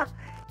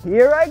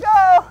 Here I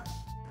go.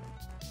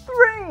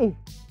 3,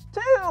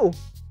 2,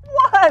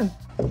 1.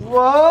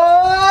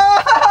 Whoa!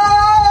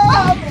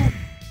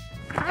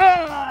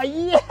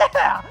 Yeah,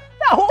 that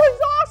was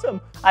awesome.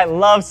 I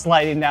love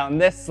sliding down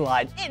this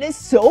slide. It is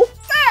so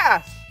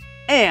fast.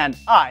 And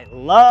I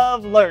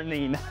love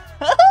learning.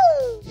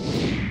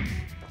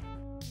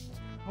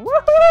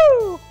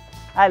 Woohoo!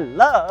 I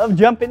love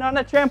jumping on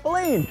a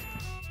trampoline.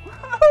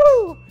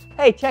 Woohoo!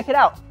 Hey, check it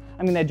out.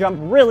 I'm gonna jump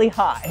really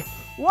high.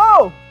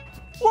 Whoa!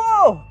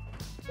 Whoa!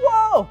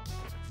 Whoa!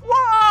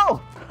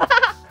 Whoa!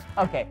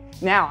 Okay,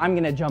 now I'm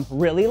gonna jump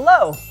really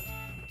low.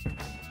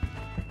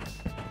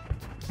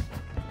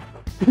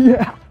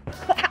 Yeah.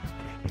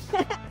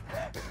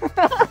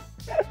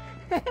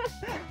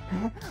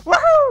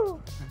 Woo!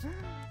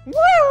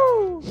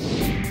 Woo!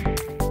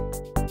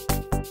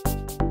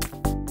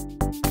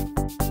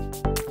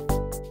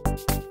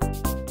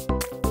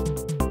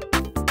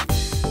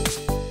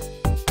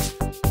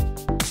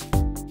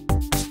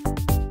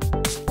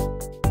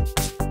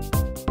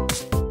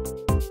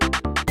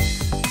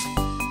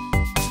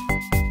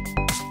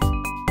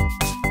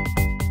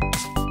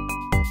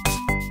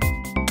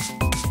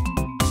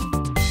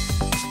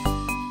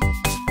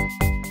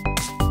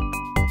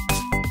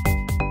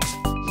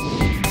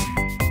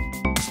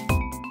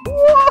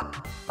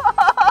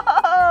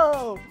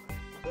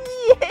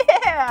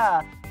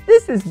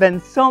 This has been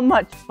so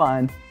much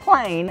fun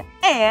playing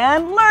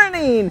and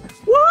learning.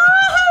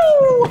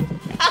 Woo!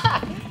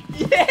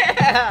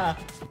 Yeah!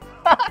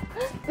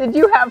 Did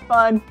you have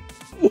fun?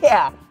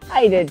 Yeah,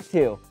 I did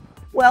too.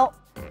 Well,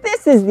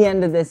 this is the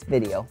end of this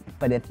video,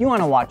 but if you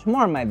want to watch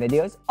more of my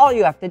videos, all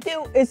you have to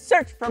do is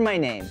search for my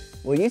name.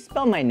 Will you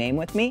spell my name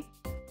with me?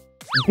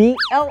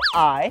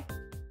 B-L-I-P-P-I.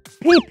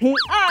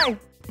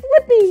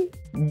 Blippi.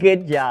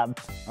 Good job.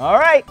 All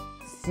right.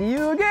 See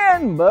you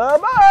again.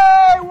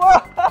 Bye-bye.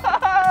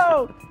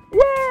 Whoa!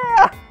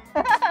 Yeah!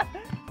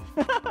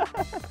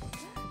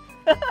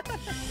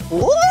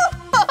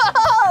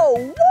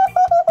 Whoa!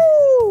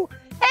 Woo!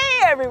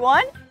 Hey,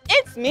 everyone.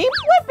 It's me,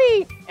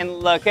 Blippi. And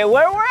look at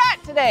where we're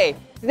at today.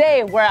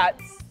 Today, we're at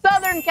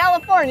Southern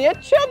California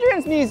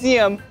Children's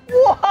Museum.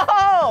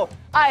 Whoa!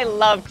 I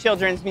love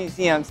children's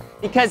museums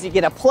because you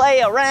get to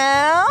play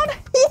around.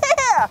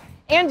 Yeah!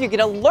 and you get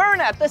to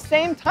learn at the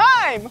same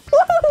time.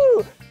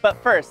 Woohoo!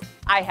 But first,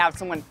 I have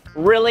someone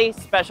really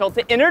special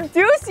to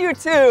introduce you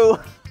to.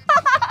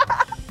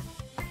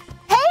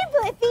 Hey,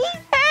 Blippi.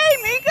 Hey,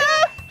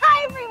 Mika.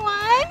 Hi,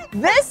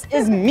 everyone. This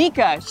is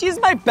Mika. She's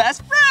my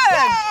best friend.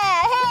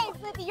 Yeah, hey,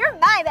 Blippi, you're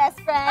my best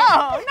friend.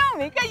 Oh, no,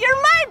 Mika,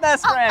 you're my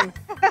best friend.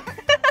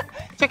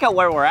 Check out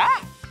where we're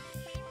at.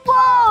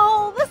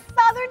 Whoa, the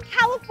Southern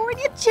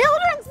California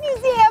Children's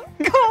Museum.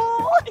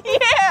 Cool.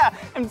 Yeah,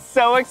 I'm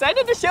so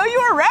excited to show you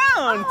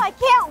around. Oh, I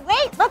can't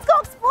wait. Let's go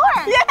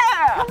explore.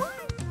 Yeah. Come on.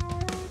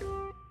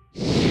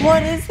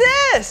 What is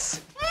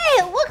this?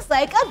 Hey, it looks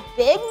like a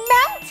big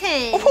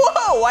mountain.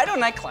 Whoa, why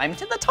don't I climb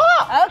to the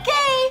top?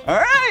 Okay. All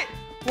right.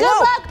 Good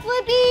luck,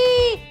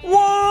 Blippi.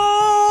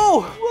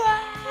 Whoa.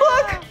 Wow.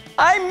 Look,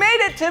 I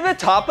made it to the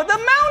top of the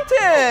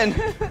mountain.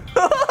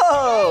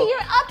 Whoa. Hey, you're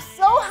up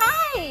so high.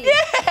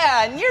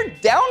 Yeah, and you're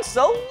down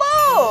so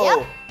low.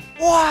 Yep.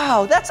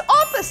 Wow, that's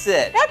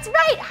opposite. That's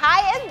right.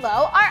 High and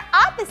low are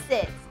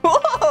opposites. Whoa.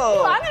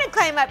 Ooh, I'm going to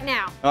climb up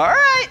now. All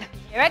right.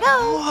 Here I go.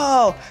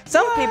 Whoa,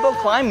 some people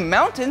climb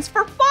mountains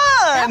for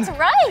fun. That's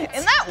right.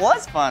 And that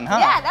was fun, huh?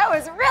 Yeah, that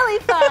was really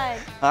fun.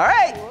 All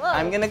right, Whoa.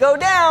 I'm gonna go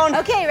down.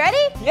 Okay, ready?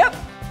 Yep.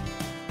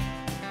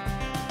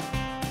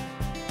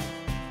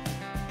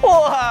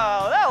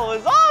 Wow, that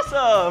was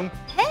awesome.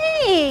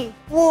 Hey.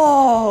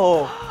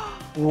 Whoa,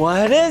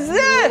 what is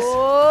this?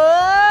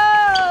 Whoa.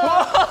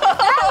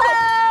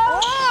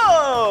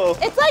 Whoa.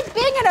 It's like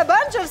being in a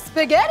bunch of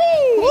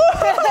spaghetti. Woo,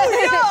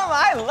 yum,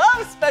 I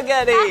love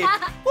spaghetti.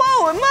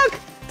 Whoa, and look,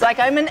 it's like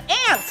I'm an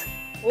ant.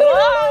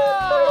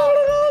 Whoa.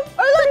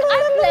 Or look,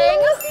 I'm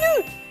playing a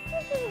flute.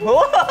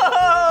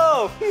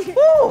 Whoa.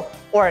 Woo.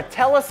 Or a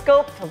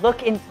telescope to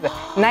look into the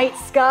night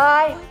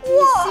sky. What do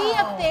you see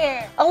up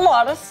there? A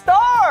lot of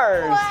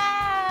stars.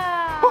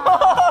 Wow.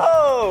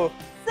 Whoa.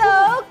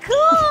 So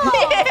cool.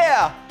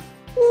 Yeah.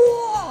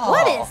 Whoa.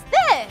 What is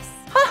this?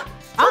 Huh.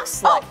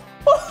 Looks like.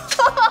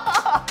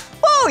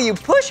 Whoa, you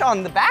push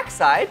on the back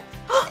side,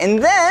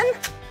 and then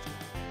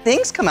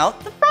things come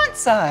out the front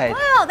side.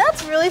 Wow,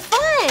 that's really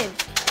fun.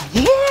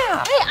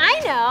 Yeah. Hey,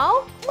 I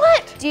know.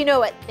 What? Do you know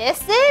what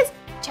this is?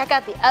 Check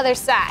out the other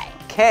side.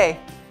 Okay.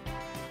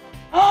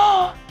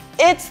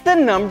 It's the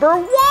number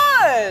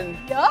 1.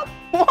 Yup.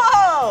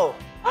 Whoa.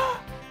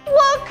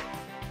 Look,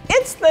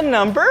 it's the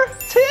number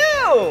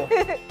 2.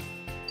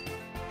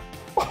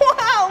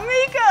 Wow,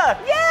 Mika!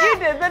 Yeah. You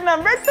did the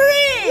number 3!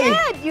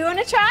 Yeah, do you want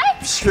to try?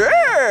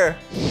 Sure!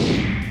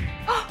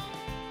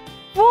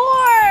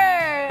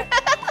 4!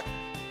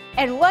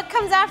 And what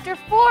comes after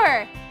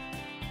 4?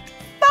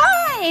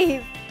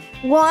 5!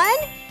 1,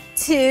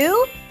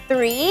 2,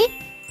 3,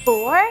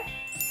 4,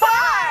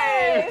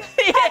 5!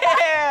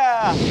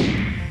 Yeah!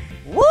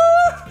 Woo!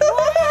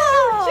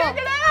 Wow. Check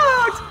it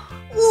out!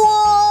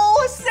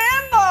 Whoa, a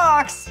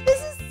sandbox!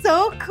 This is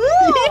so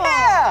cool!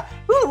 Yeah!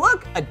 Ooh,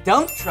 look, a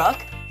dump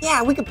truck.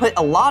 Yeah, we could put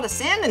a lot of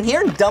sand in here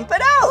and dump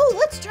it out. Ooh,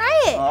 let's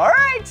try it. All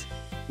right,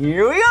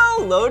 here we go,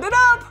 load it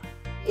up.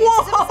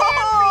 Here's some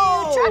sand for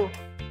you, truck.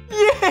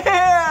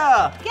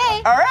 Yeah!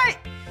 Okay. All right,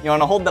 you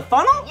wanna hold the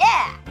funnel?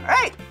 Yeah. All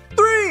right,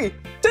 3,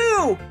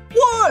 2,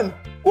 1.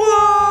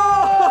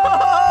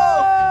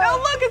 Whoa! Now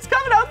look, it's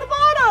coming out the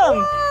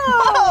bottom.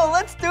 Whoa,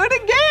 let's do it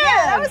again.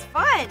 Yeah, that was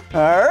fun.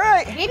 All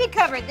right. Maybe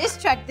cover this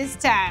truck this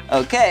time.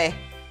 Okay,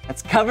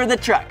 let's cover the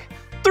truck.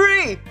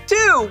 3, 2,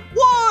 1.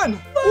 Whoa!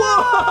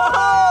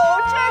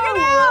 Check it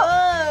out.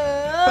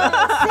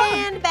 Whoa.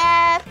 Sand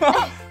bath.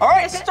 All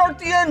right, start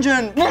the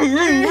engine.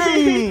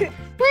 Hey,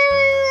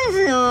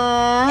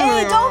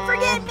 don't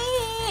forget me.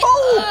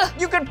 Oh,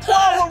 you can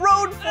plow a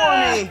road for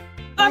me.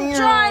 I'm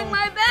trying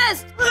my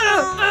best.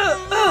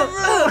 Whoa!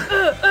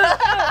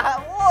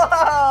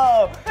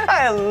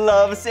 I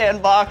love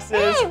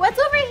sandboxes. Hey, what's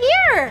over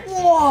here?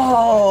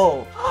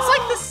 Whoa! It's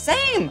like the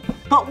same,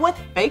 but with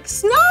fake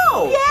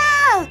snow.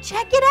 Yeah,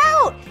 check it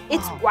out.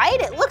 It's white,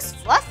 it looks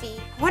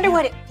fluffy. I wonder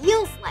what it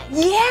feels like.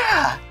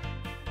 Yeah.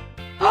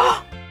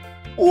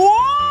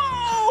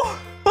 Whoa!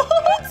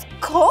 It's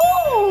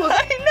cold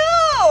I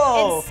know.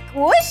 and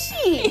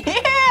squishy.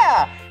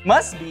 Yeah.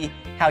 Must be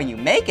how you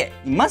make it.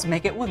 You must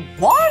make it with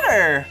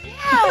water. Yeah,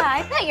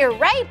 I bet you're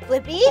right,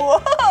 Blippi. Whoa!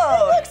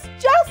 It looks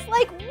just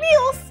like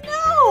real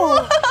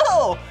snow.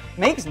 Whoa!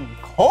 Makes me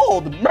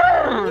cold.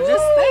 Brr,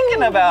 just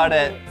thinking about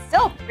it.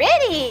 So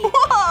pretty.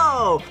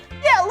 Whoa!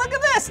 Yeah, look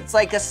at this. It's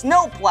like a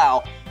snow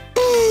plow.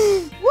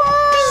 Whoa!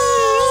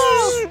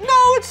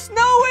 No, it's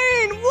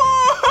snowing.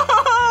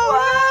 Whoa!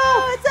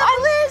 Whoa, it's a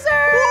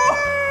blizzard.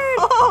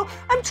 Whoa!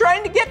 I'm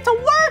trying to get to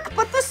work,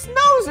 but the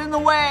snow's in the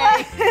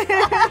way.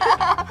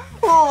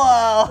 Whoa!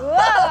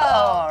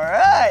 All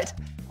right.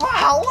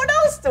 Wow, what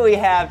else do we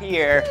have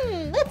here?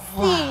 Let's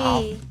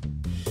see.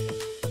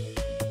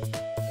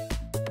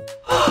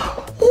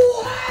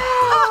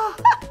 Wow!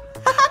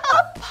 A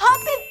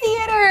puppet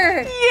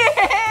theater.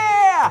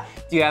 Yeah!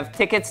 Do you have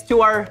tickets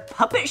to our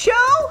puppet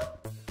show?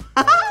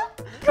 All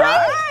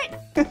right.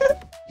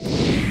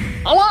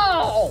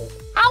 Hello!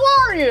 How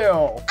are you?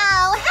 Oh,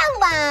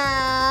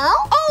 hello.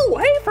 Oh,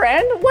 hey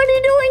friend, what are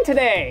you doing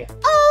today?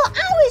 Oh,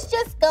 I was just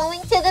just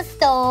going to the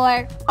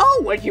store.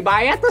 Oh, what'd you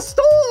buy at the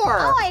store?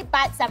 Oh, I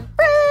bought some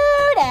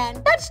fruit and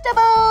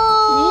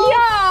vegetables.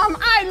 Yum!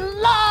 I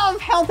love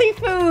healthy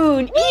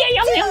food. Yum,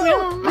 yum, yum,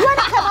 yum. You want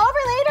to come over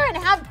later and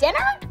have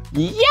dinner?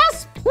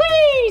 Yes,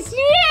 please.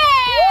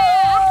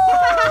 Yeah!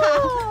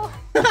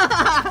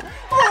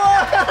 Whoa,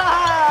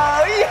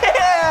 yeah!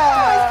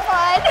 That was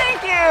fun.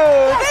 Thank you.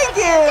 Thank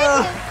you.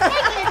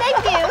 Thank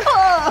you.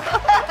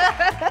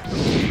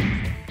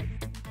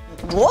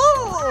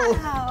 Whoa!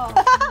 Wow.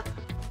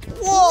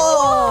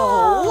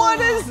 Whoa! What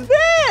is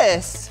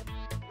this?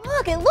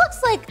 Look, it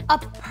looks like a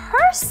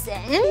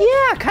person.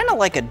 Yeah, kind of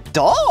like a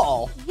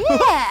doll.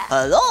 Yeah.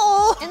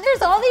 Hello? And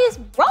there's all these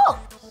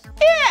ropes.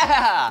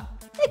 Yeah!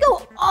 They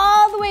go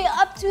all the way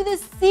up to the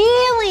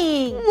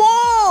ceiling.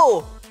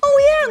 Whoa! Oh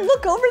yeah,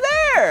 look over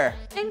there.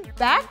 And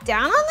back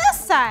down on this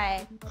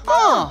side.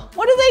 Huh,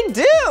 what do they I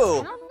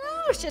do? don't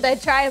know. Should I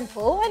try and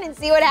pull one and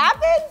see what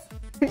happens?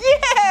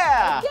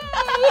 Yeah!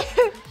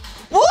 Yay!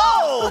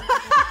 Whoa!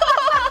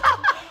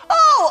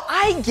 Oh,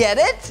 I get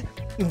it.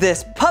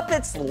 This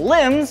puppet's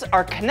limbs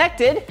are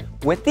connected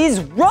with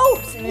these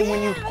ropes, and then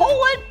when you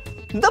pull it,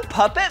 the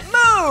puppet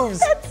moves.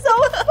 That's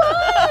so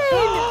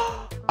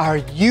fun! Are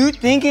you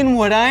thinking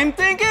what I'm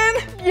thinking?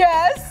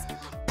 Yes.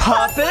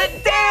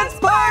 Puppet dance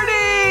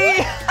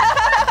party!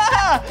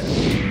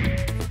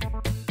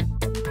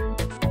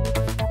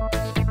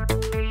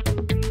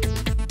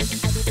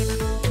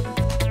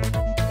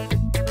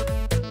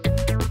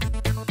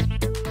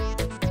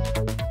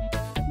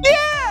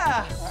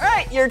 Yeah! All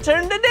right, your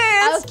turn to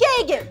dance.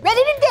 Okay, get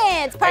ready to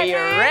dance, Are partner. you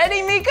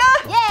ready, Mika?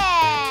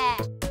 Yeah.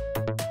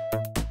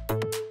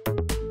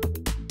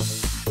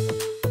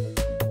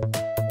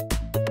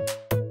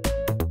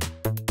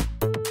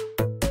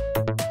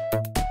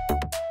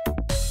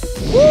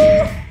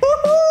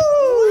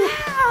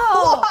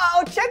 Wow.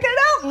 Wow, check it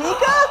out,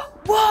 Mika.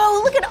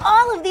 Whoa, look at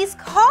all of these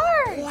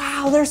cars.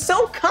 Wow, they're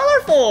so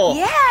colorful.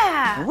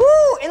 Yeah.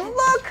 Woo, and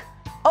look,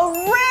 a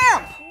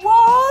ramp.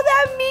 Whoa,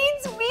 that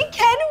means we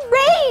can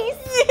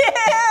race.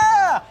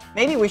 Yeah.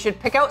 Maybe we should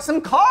pick out some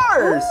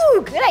cars.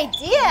 Ooh, good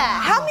idea.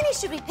 How many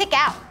should we pick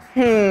out?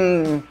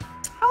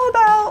 How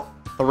about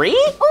 3?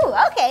 Ooh,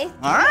 okay.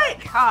 All right.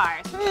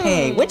 Cars.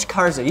 Hey, which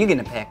cars are you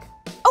gonna pick?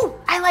 Oh,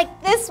 I like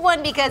this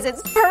one because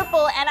it's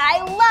purple and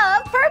I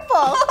love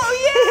purple. Oh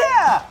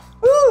yeah!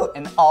 Ooh,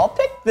 and I'll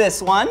pick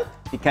this one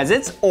because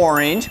it's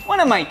orange, one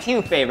of my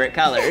 2 favorite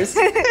colors.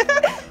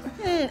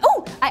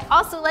 Oh, I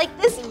also like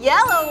this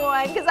yellow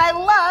one because I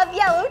love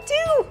yellow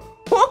too.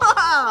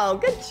 Wow,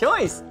 good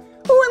choice.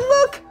 Ooh, and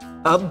look,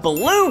 a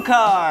blue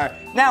car.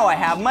 Now I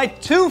have my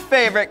 2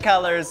 favorite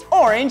colors,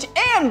 orange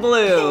and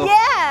blue.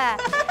 Yeah.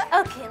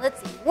 Okay, let's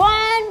see.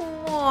 One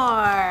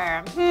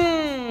more.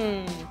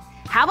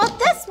 How about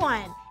this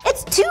one?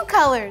 It's 2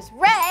 colors,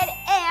 red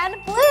and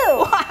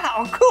blue.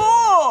 Wow,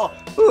 cool.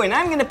 Ooh, and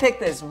I'm gonna pick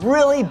this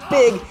really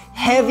big,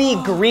 heavy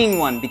green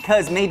one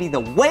because maybe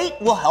the weight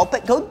will help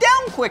it go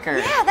down quicker.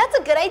 Yeah, that's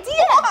a good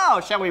idea. Wow,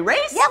 shall we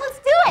race? Yeah, let's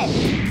do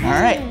it. All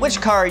right,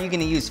 which car are you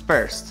gonna use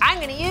first? I'm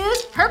gonna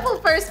use purple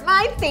first,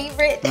 my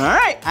favorite. All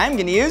right, I'm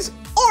gonna use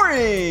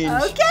orange.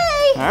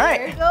 Okay, All right.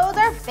 here goes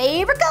our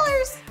favorite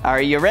colors. Are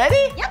you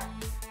ready? Yep.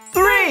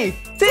 3,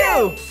 2,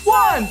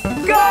 1,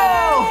 go!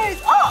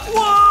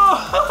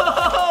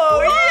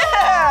 Whoa!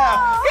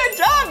 Yeah! Good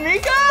job,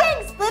 Mika!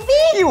 Thanks,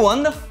 Blippi. You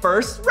won the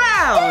first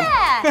round.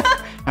 Yeah.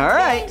 All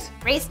right.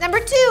 Race number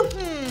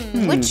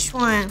 2. Which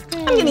one?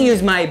 I'm gonna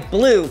use my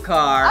blue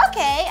car.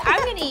 Okay,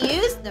 I'm gonna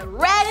use the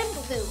red and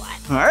blue one.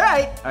 All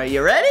right. Are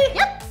you ready?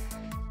 Yep.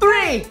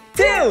 3,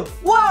 2,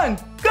 1,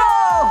 go!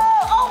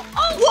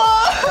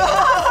 Whoa!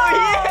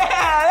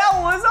 Yeah! That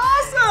was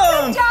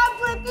awesome! Good job,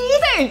 Blippi.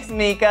 Thanks,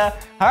 Mika.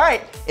 All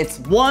right, it's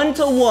 1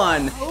 to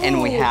 1,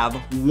 and we have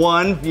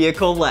 1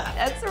 vehicle left.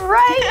 That's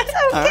right.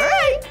 Okay. All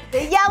right.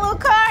 The yellow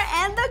car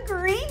and the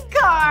green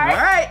car. All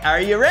right, are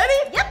you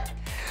ready? Yep.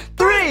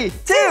 3,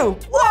 2,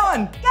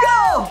 1,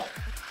 go!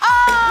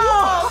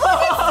 Oh,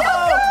 look, it's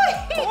still going.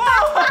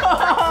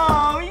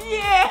 Whoa!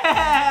 Yeah!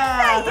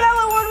 That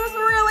yellow one was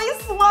really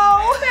slow.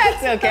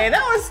 That's okay.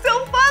 That was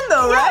still fun,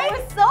 though, Yeah, right? it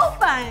was so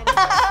fun.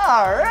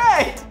 All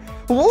right.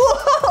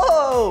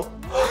 Whoa!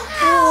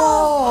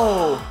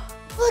 Whoa!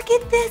 Look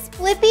at this,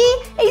 Blippi.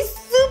 A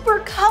super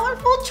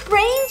colorful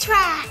train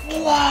track.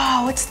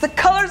 Wow, it's the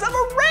colors of a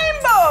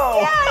rainbow!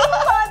 Yeah, I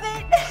love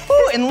it.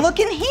 Ooh, and look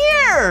in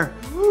here!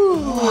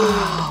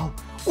 Wow,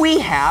 we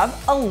have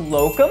a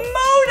locomotive!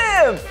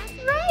 That's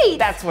right.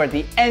 That's where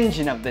the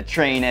engine of the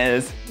train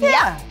is. Yep.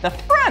 Yeah, the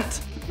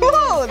front.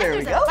 Whoa, there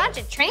we There's go. a bunch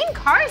of train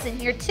cars in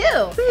here,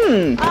 too.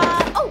 Hmm.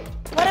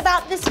 What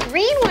about this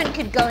green one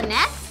could go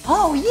next?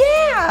 Oh,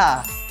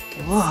 yeah!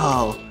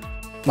 Whoa.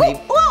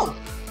 Whoa!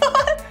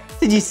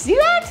 Did you see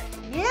that?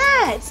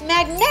 Yeah, it's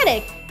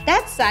magnetic.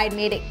 That side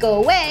made it go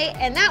away,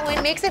 and that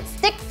one makes it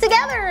stick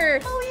together.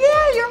 Oh,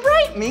 yeah, you're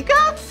right,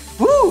 Mika.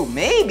 Ooh,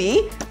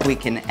 maybe we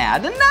can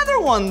add another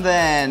one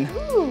then.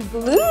 Ooh,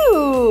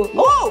 blue.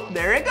 Whoa,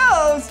 there it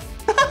goes.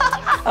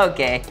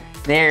 Okay,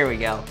 there we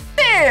go.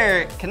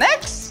 There, it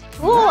connects.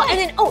 Cool, and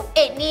then,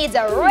 it needs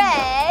a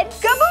red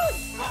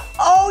caboose.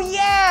 Oh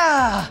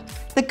yeah!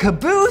 The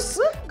caboose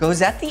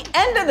goes at the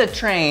end of the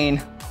train.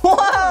 Whoa!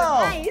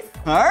 Oh, nice.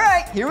 All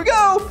right, here we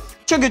go.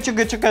 Chugga,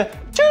 chugga, chugga,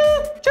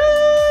 choo, choo.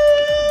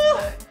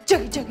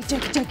 Chugga, chugga,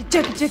 chugga, chugga,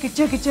 chugga, chugga,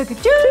 chugga, chugga,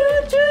 choo,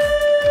 choo.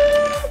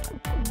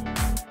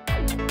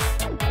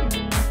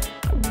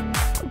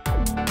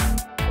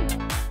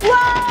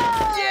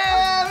 Whoa!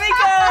 Yeah,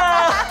 Mika!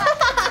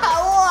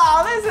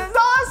 Wow, this is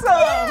awesome!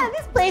 Yeah,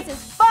 this place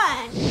is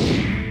fun.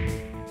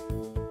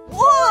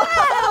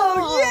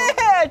 Whoa!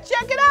 Yeah,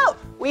 check it out.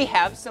 We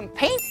have some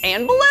paint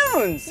and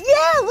balloons.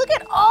 Yeah, look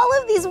at all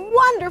of these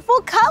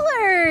wonderful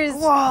colors.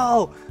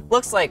 Whoa,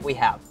 looks like we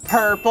have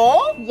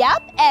purple.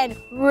 Yep, and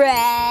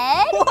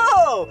red.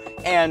 Whoa,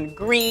 and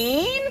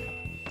green.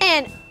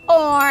 And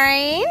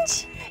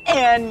orange.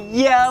 And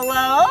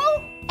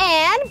yellow.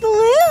 And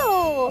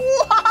blue.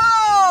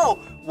 Whoa!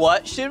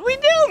 What should we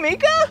do,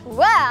 Mika?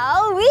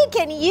 Well, we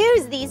can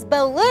use these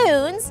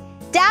balloons,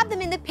 dab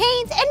them in the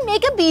paint, and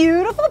make a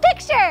beautiful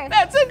picture.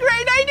 That's a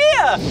great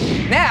idea.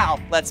 Now,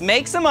 let's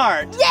make some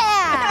art.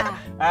 Yeah.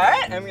 All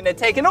right, I'm gonna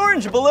take an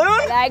orange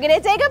balloon. And I'm gonna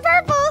take a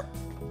purple.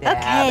 Dab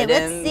Okay, it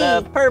let's in see.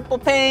 the purple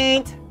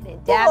paint.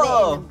 Dab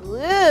Whoa. it in the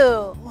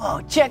blue.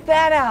 Whoa, check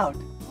that out.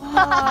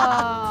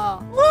 Whoa.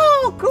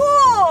 Whoa,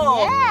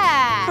 cool.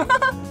 Yeah.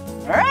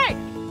 All right.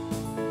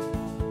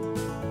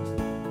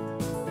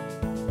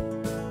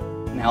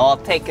 Now I'll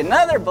take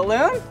another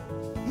balloon,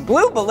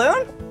 blue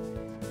balloon,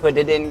 put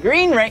it in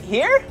green right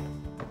here.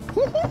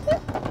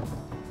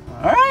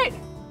 All right,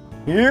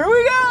 here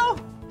we go.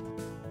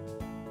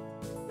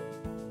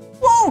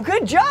 Whoa,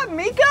 good job,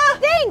 Mika.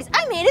 Thanks,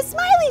 I made a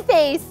smiley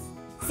face.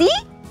 See?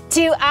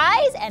 2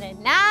 eyes and a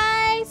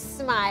nice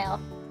smile.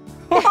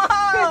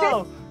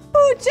 Whoa,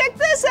 ooh, check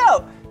this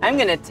out. I'm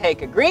gonna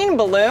take a green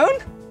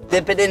balloon,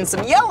 dip it in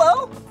some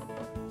yellow,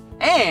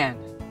 and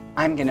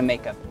I'm gonna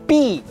make a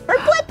B for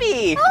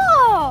Blippi.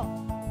 Oh,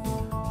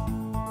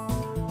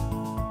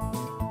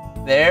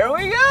 There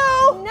we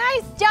go.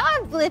 nice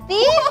job,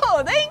 Blippi.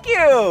 Whoa, thank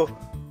you.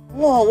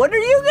 Whoa, what are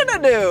you gonna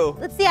do?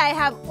 Let's see, I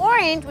have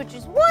orange, which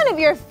is one of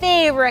your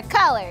favorite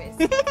colors.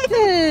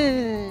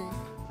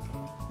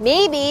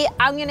 Maybe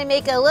I'm gonna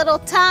make a little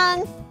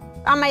tongue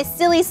on my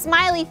silly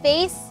smiley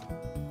face.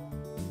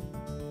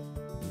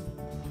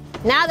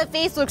 Now the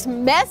face looks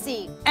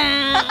messy.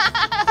 Messy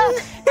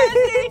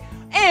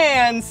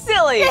and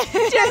silly,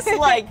 just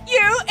like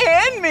you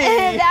and me.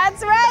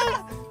 That's right.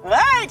 All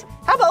right,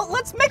 how about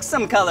let's mix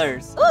some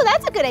colors? Oh,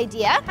 that's a good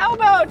idea. How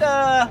about,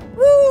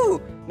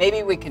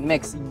 maybe we can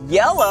mix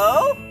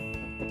yellow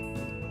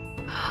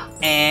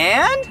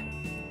and,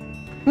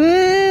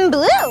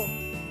 Blue.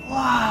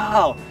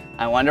 wow,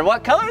 I wonder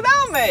what color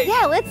that'll make.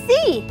 Yeah, let's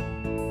see.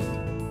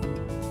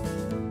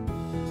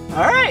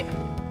 All right.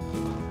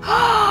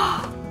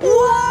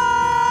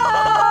 Whoa!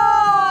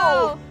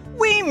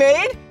 We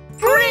made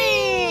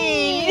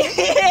green!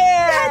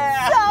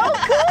 Yeah! So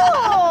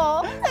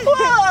cool.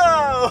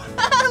 Whoa!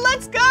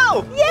 Let's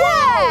go!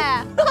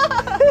 Yeah.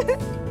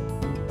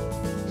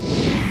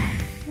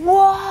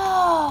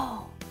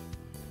 Whoa.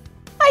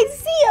 I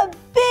see a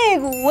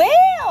big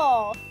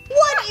whale.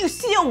 What? You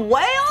see a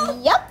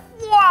whale? Yep.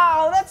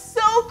 Wow, that's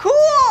so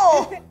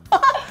cool!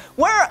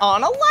 We're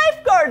on a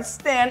lifeguard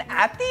stand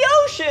at the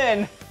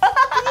ocean.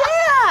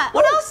 Yeah.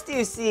 What else do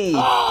you see?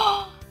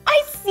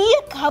 I see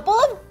a couple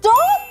of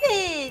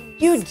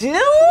dolphins. You do?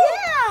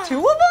 Yeah. 2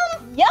 of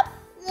them? Yep.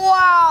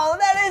 Wow,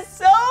 that is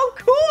so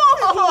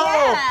cool!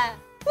 Yeah.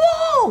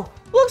 Whoa!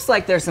 Looks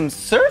like there's some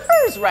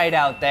surfers right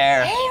out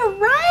there. Hey, you're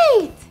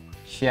right.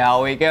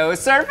 Shall we go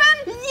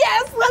surfing?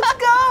 Yes, let's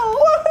go.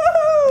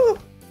 Woohoo!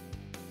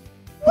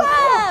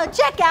 Wow,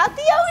 check out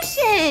the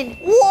ocean.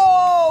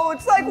 Whoa,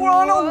 it's like we're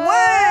on a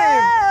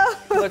wave.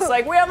 Whoa. Looks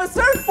like we have a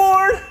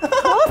surfboard.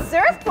 Cool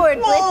surfboard,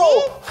 Whoa.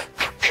 Blippi.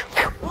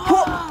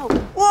 Whoa.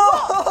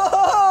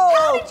 Whoa!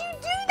 How did you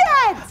do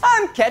that?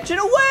 I'm catching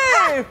a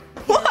wave.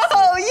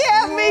 Whoa,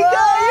 yeah,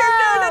 Mika, you're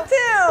doing it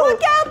too.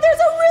 Look out,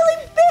 there's a really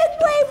big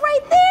wave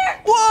right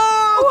there.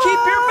 Whoa,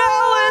 keep your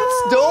balance.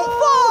 Don't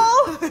fall.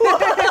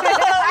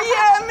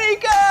 Yeah,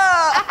 Mika.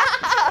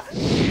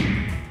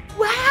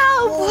 Wow,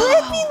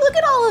 Blippi, look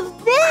at all of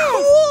this.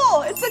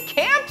 Cool, it's a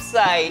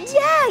campsite.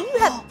 Yeah, you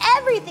have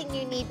everything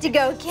you need to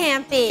go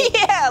camping.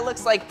 Yeah,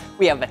 looks like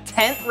we have a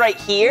tent right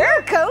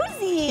here.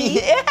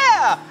 Cozy.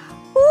 Yeah.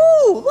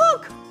 Ooh,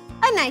 look.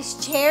 A nice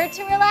chair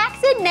to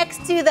relax in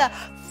next to the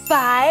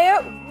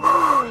fire.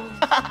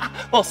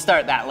 We'll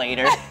start that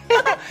later.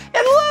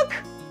 And look.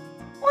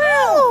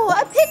 Wow,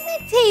 a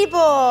picnic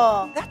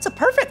table. That's a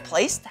perfect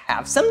place to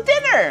have some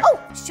dinner. Oh,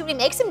 should we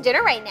make some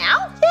dinner right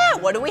now? Yeah,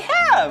 what do we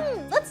have?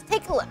 Let's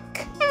take a look.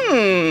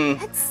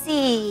 Let's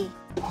see.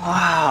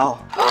 Wow.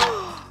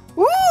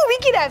 Ooh, we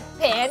could have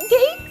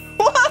pancakes.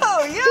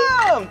 Whoa,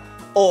 yum.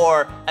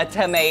 Or a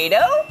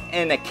tomato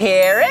and a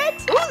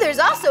carrot. Ooh, there's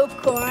also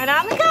corn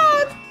on the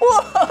cob.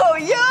 Whoa,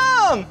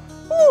 yum.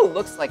 Ooh,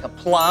 looks like a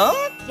plum.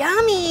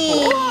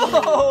 Yummy.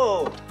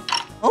 Whoa.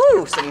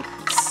 Ooh, some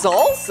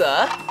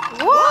salsa.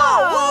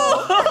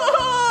 Whoa.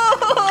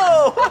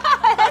 Whoa.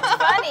 That's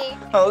funny.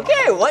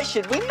 Okay, what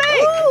should we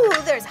make? Ooh,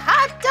 there's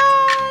hot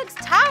dogs,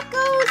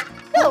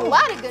 There's a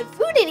lot of good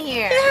food in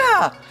here.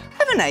 Yeah, I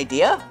have an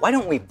idea. Why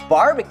don't we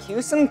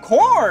barbecue some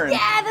corn?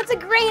 Yeah, that's a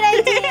great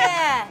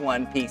idea.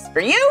 One piece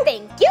for you.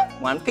 Thank you.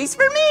 One piece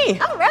for me.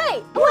 All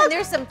right. Oh, and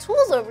there's some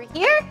tools over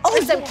here. Oh,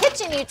 and some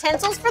kitchen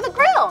utensils for the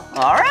grill.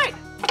 All right.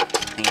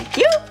 Thank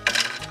you.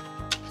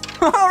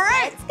 All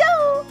right. Let's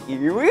go.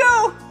 Here we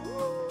go.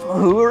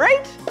 All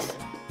right.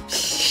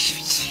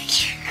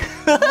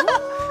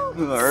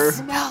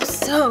 Smells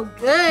so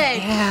good.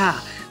 Yeah.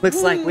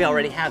 Looks like we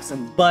already have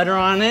some butter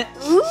on it.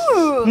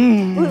 Ooh.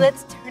 Ooh,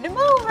 let's turn them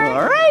over.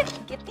 All right.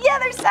 Get the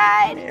other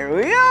side. There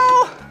we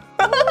go.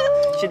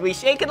 Should we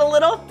shake it a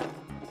little?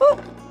 Ooh.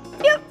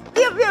 Yep.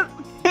 Ooh,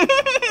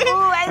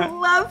 I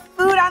love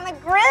food on the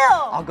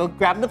grill. I'll go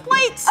grab the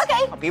plates.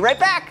 Okay. I'll be right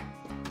back.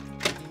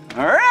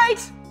 All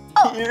right.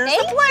 Oh, Here's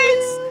thank the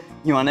plates.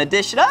 You want to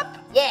dish it up?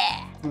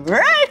 Yeah. All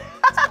right.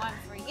 One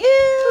for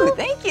you. Ooh,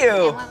 thank you.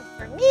 And one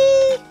for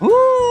me.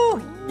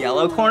 Ooh,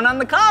 yellow corn on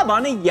the cob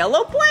on a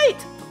yellow plate.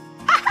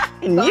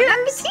 And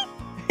yours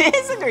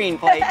is a green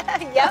plate.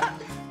 Yep.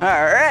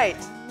 All right.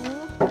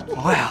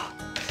 Wow.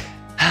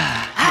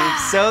 I'm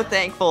so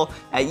thankful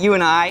that you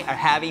and I are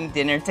having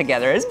dinner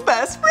together as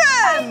best friends.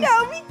 I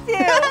know, me too.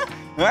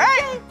 All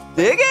right,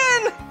 dig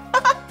in.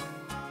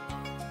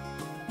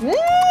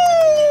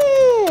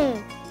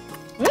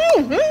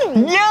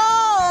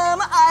 Yum!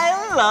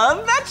 I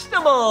love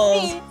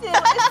vegetables. Me too,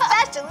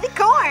 especially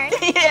corn.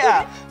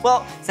 Yeah.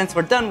 Well, since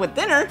we're done with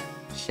dinner,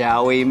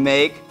 shall we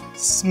make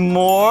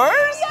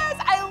s'mores? Yes,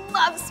 I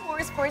love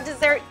s'mores for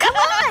dessert. Come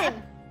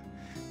on.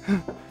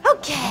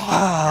 Okay.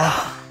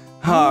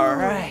 All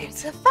right.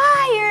 There's a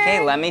fire. Okay,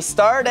 let me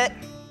start it.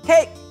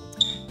 Okay.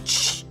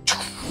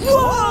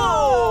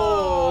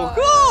 Whoa!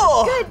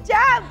 Cool. Good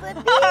job,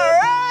 Blippi. All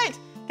right.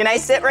 Can I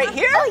sit right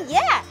here? Oh,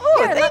 yeah. Oh,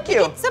 Here, thank let me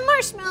you. get some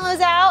marshmallows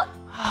out.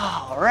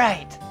 All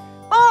right.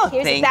 Oh,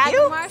 Here's thank a bag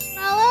you. of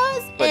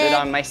marshmallows. Put it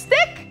on my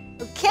stick.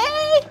 Okay.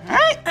 All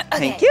right.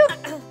 Thank you.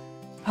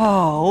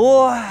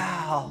 Oh,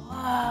 wow.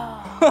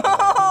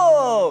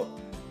 Oh,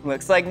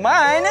 looks like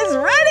mine is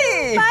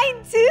ready.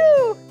 Mine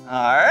too.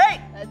 All right.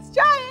 Let's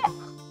try it.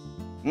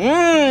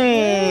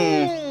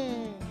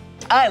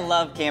 I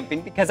love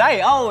camping because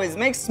I always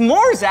make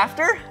s'mores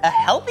after a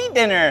healthy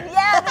dinner.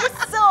 Yeah, they're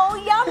so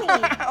yummy.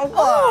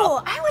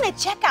 Oh, I want to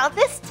check out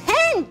this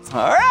tent.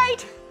 All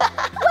right.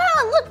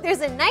 Wow, look,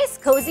 there's a nice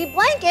cozy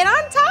blanket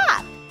on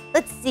top.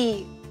 Let's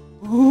see.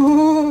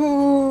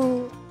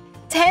 Ooh,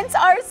 tents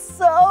are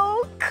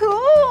so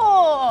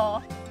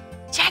cool.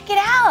 Check it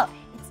out.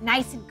 It's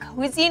nice and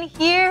cozy in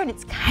here, and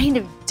it's kind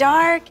of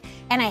dark,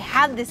 and I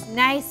have this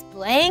nice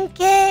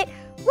blanket.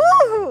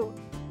 Woo!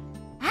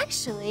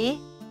 Actually,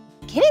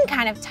 I'm getting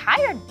kind of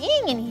tired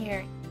being in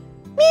here.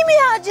 Maybe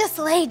I'll just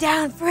lay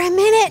down for a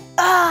minute.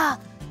 My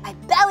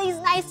belly's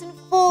nice and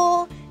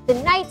full. The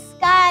night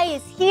sky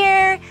is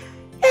here.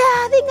 Yeah,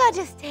 I think I'll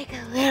just take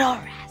a little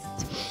rest.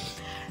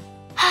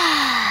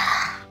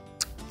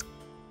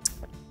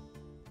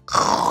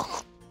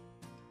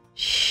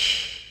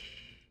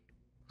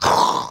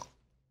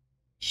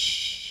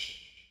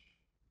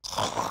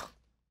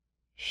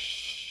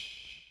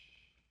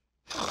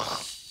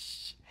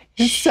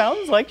 It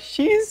sounds like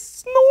she's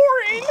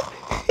snoring.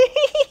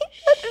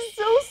 That is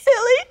so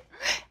silly.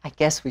 I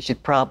guess we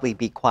should probably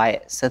be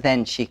quiet so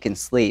then she can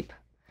sleep.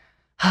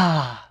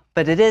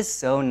 But it is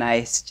so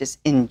nice just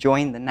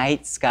enjoying the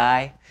night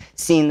sky,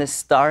 seeing the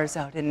stars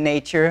out in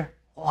nature.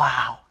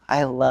 Wow,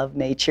 I love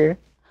nature.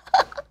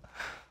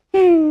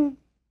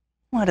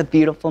 What a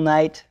beautiful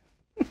night.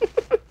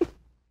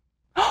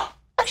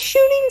 A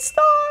shooting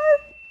star.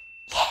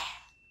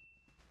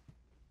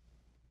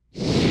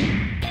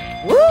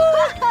 Woo!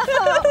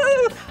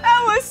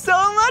 That was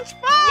so much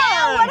fun!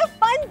 Yeah, what a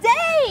fun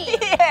day!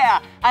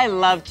 Yeah, I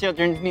love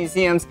children's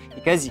museums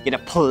because you get to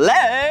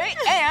play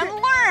and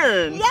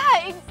learn.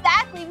 Yeah,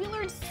 exactly. We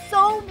learned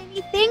so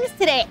many things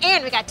today,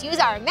 and we got to use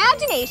our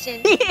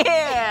imagination.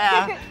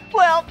 Yeah!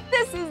 Well,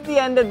 this is the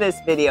end of this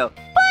video.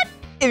 But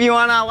if you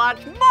want to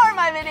watch more of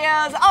my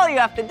videos, all you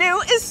have to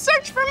do is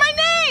search for my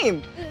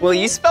name. Will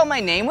you spell my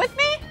name with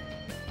me?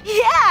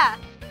 Yeah.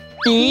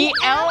 Blippi.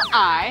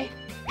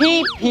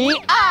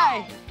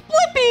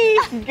 Blippi!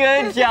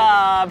 Good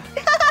job.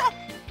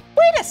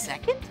 Wait a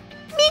second.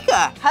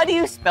 Mika, how do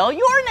you spell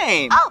your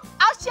name? Oh,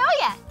 I'll show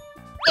you.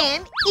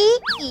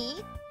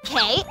 M-E-E-K-A-H.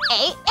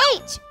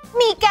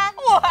 Mika.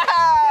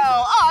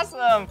 Wow,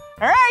 awesome.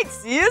 All right,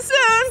 see you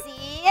soon.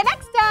 See you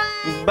next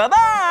time.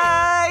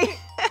 Bye-bye.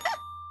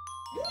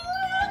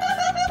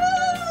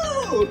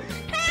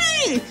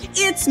 Hey,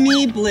 it's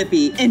me,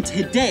 Blippi, and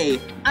today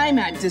I'm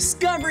at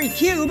Discovery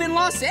Cube in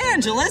Los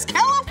Angeles,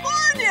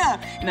 California,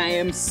 and I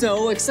am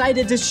so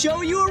excited to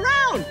show you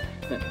around.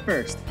 But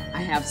first,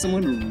 I have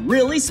someone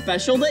really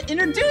special to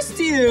introduce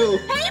to you.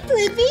 Hey,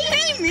 Blippi.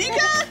 Hey,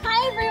 Mika.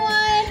 Hi,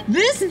 everyone.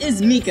 This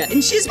is Mika,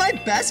 and she's my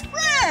best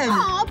friend.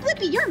 Aw,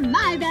 Blippi, you're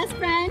my best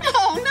friend.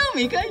 Oh, no,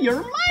 Mika,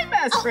 you're my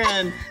best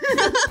friend.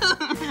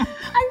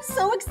 I'm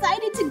so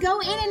excited to go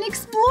in and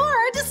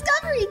explore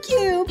Discovery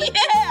Cube.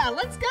 Yeah,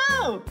 let's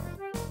go.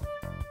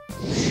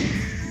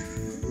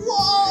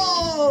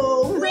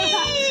 Whoa!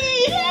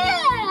 Whee!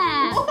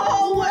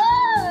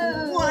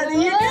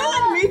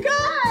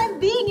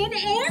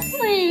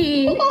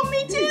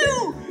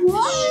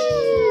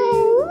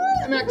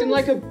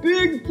 like a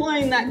big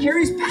plane that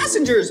carries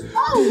passengers.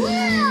 Oh,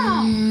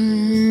 wow.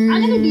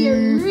 I'm gonna be a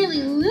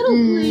really little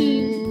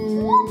plane.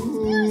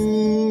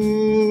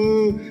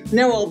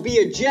 Now I'll be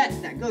a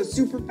jet that goes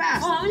super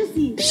fast. Oh, I wanna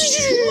see.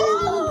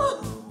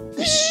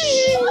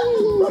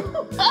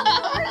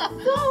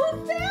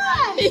 So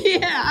fast.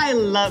 Yeah, I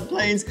love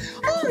planes.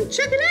 Oh,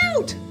 check it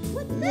out.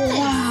 What's this?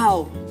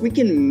 Wow, we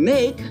can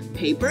make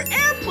paper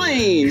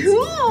airplanes.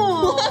 Cool.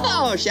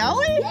 Whoa, shall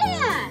we?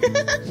 Yeah.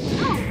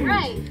 All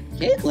right.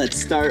 Okay, let's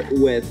start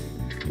with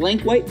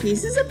blank white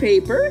pieces of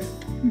paper.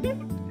 Okay.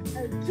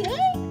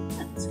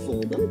 Let's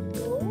fold them.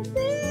 Fold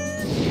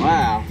it.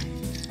 Wow.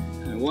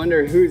 I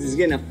wonder who's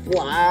gonna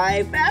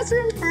fly faster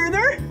and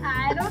further.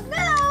 I don't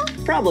know.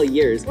 Probably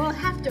yours. We'll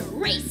have to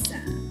race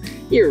them.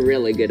 You're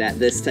really good at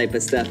this type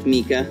of stuff,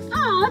 Mika.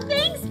 Aw,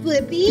 thanks,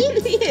 Blippi.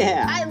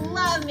 Yeah. I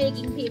love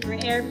making paper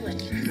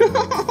airplanes.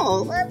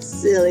 Oh, that's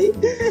silly.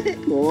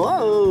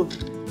 Whoa.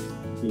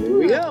 Here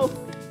we go.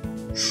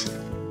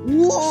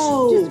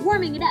 Whoa. Just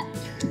warming it up.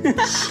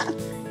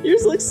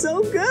 Yours looks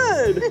so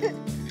good.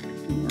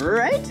 All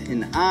right,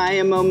 and I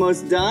am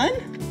almost done.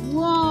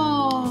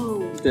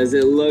 Whoa. Does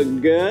it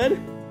look good?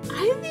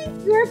 I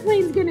think your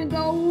plane's gonna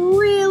go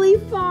really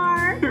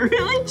far.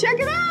 Really? Check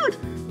it out.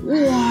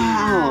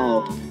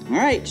 Wow. All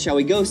right, shall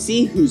we go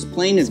see whose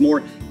plane is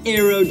more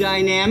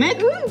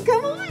aerodynamic? Ooh,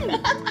 come on.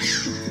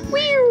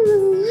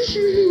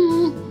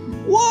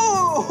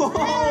 Whoa!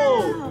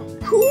 Wow.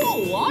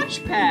 Cool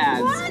launch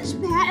pads. Launch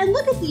pad, and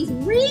look at these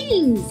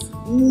rings.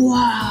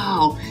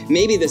 Wow.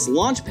 Maybe this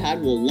launch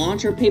pad will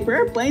launch our paper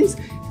airplanes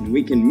and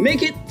we can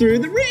make it through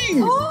the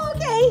rings. Oh,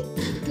 okay.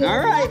 Good All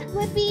right.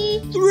 luck,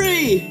 Blippi.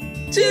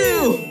 3,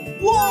 2,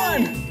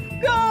 1,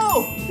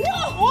 go!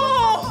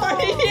 Whoa!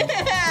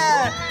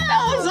 Yeah!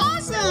 That was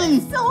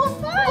awesome! So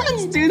fun.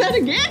 Let's do that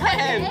again!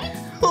 Okay.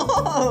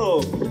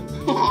 Whoa!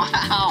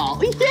 Wow!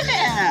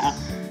 Yeah!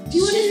 Do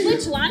you want to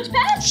switch launch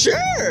pads?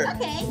 Sure!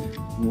 Okay.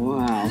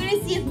 Wow. I'm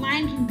gonna see if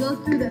mine can go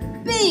through the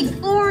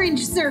big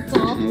orange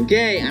circle.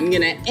 Okay, I'm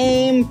gonna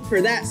aim for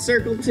that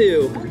circle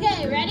too.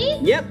 Okay, ready?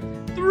 Yep.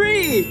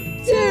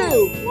 3,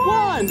 2,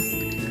 1.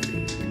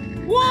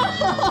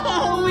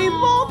 Whoa! We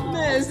both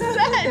missed.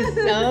 That's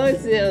so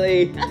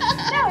silly.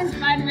 That was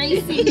fun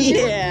racing.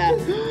 Yeah.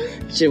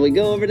 Should we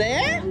go over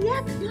there?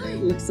 Yeah, come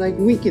on. Looks like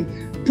we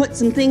can put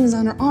some things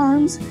on our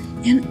arms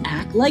and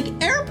act like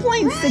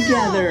airplanes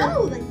together.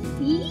 Oh, like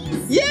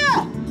these?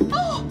 Yeah.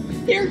 Oh,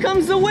 here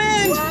comes the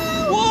wind.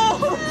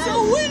 Whoa, it's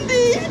so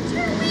windy. Get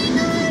your wing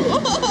on. Whoa.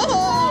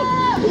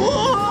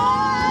 Whoa.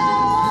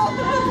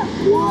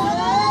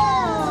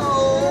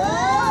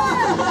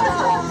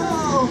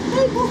 Whoa.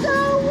 It's so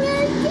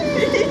windy.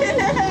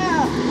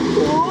 Yeah.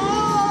 Whoa.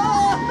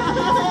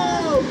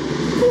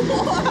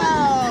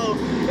 Wow.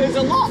 It's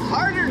a lot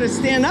harder to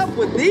stand up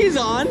with these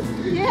on.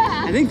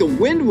 Yeah. I think the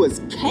wind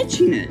was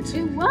catching it.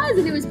 It was,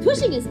 and it was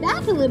pushing us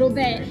back a little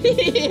bit.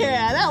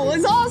 Yeah, that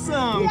was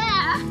awesome.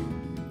 Yeah.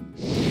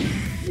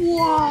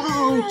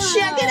 Whoa,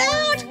 check it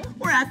out.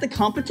 We're at the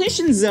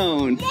competition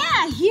zone.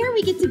 Yeah, here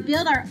we get to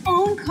build our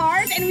own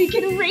cars and we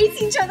can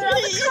race each other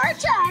on the car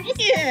tracks.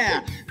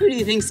 Yeah, who do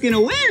you think's gonna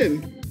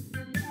win?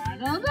 I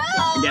don't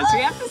know. Guess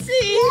we have to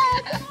see.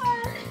 Yeah, come on.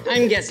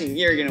 I'm guessing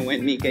you're gonna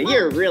win, Mika.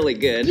 You're really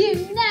good. You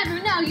never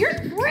know. You're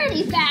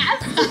pretty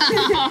fast.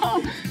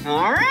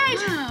 All right.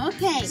 Oh,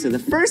 okay. So the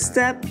first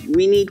step,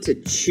 we need to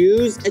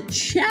choose a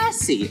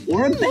chassis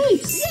or a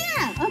base.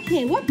 Yeah.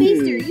 Okay, what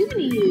base are you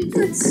gonna use?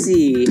 Let's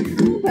see.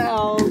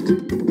 How about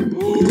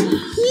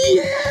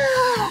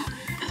yeah,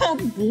 a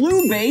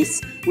blue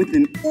base with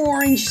an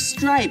orange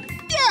stripe.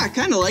 Yeah,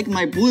 kind of like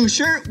my blue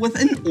shirt with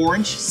an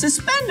orange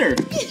suspender.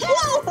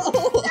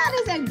 Whoa! That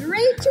is a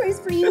great choice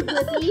for you,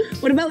 Blippi.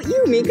 What about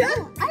you, Mika?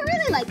 I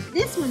really like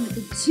this one with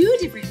the two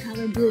different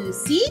color blues.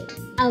 See?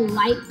 A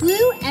light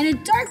blue and a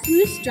dark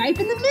blue stripe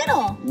in the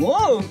middle.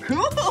 Whoa,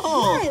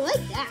 cool! Yeah, I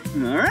like that.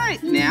 All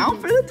right, now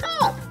for the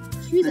top.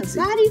 Choose Let's a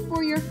body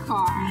for your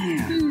car.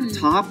 Yeah, a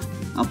top,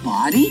 a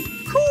body.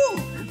 Cool,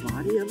 a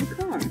body of a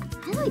car.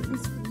 I like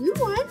this blue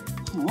one.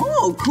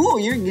 Oh, cool,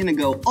 you're gonna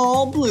go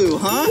all blue,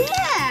 huh?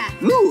 Yeah.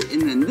 Ooh,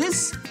 and then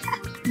this,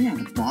 yeah,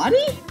 the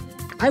body?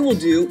 I will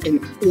do an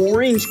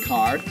orange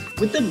car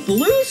with a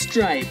blue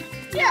stripe.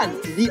 Yeah,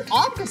 the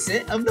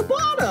opposite of the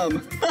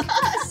bottom.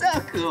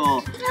 So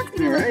cool. That's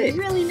gonna look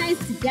really nice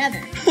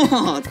together.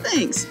 Oh,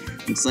 thanks.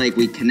 Looks like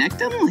we connect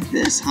them like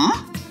this,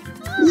 huh?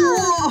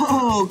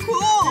 Whoa,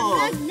 cool.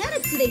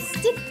 Magnetic, so they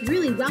stick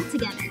really well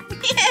together.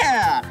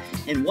 Yeah.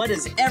 And what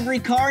does every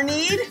car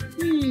need?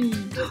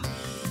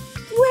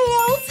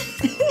 Wheels.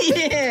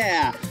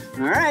 Yeah.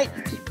 All right.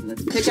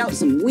 Let's pick out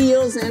some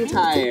wheels and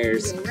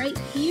tires. Go right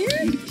here.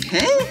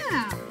 Okay.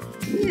 Yeah.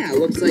 Yeah,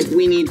 looks like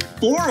we need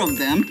 4 of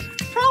them.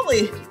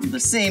 Probably the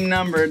same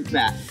number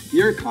that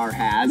your car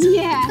has.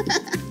 Yeah.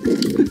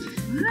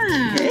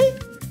 Wow. Okay.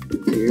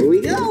 Here we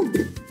go. All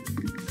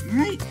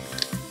right.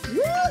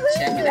 Woo-hoo.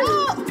 Check it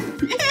out.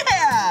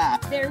 Yeah.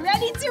 They're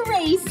ready to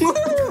race.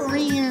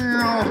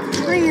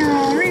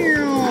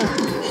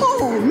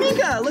 Oh,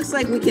 Mika, looks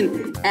like we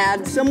can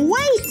add some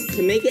weight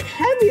to make it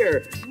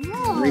heavier.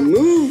 Whoa.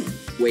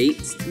 Remove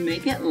weights to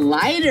make it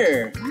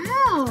lighter.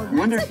 Wow, that's I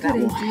wonder a if that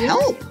good will idea.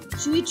 help.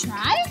 Should we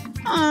try?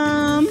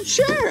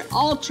 Sure.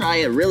 I'll try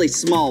a really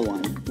small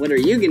one. What are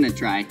you gonna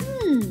try?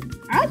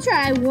 I'll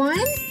try 1,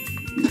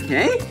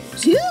 Okay.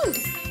 2.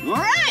 All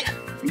right.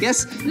 I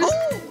guess.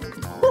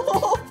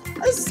 Oh,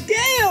 a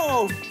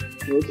scale.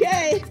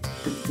 Okay.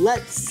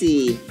 Let's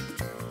see.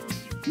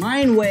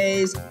 Mine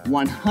weighs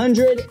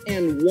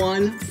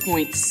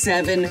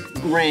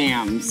 101.7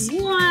 grams.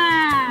 Wow.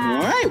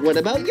 All right. What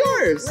about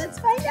yours? Let's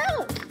find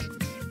out.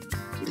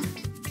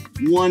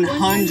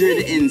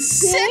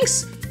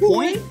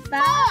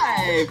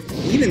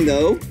 106.5. Even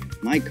though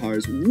my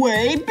car's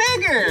way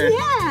bigger.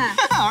 Yeah.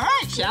 All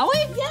right, shall we?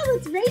 Yeah,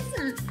 let's race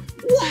them.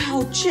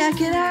 Wow,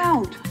 check it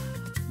out.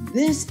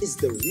 This is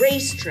the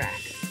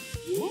racetrack.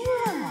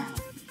 Yeah.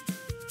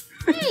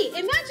 Hey,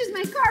 it matches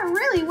my car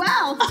really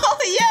well. Oh,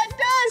 yeah, it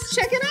does.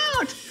 Check it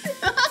out.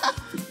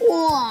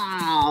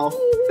 Wow.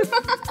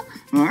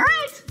 All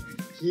right,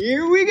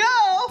 here we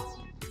go.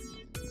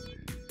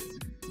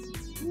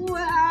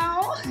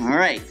 Wow. All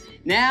right,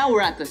 now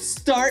we're at the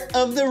start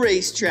of the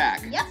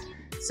racetrack. Yep.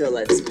 So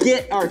let's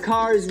get our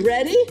cars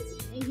ready.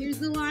 And here's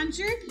the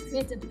launcher. We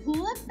have to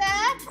pull it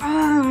back.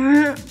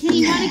 Okay, Okay,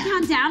 you want to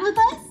count down with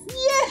us?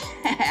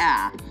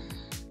 Yeah.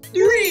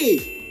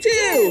 3,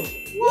 2,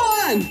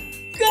 1,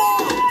 go!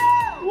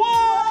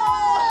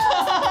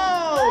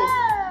 Whoa!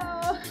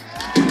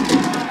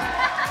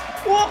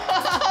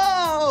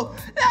 Whoa!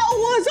 That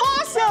was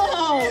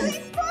awesome! Really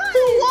fun.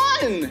 Who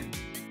won?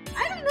 I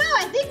don't know.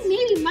 I think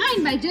maybe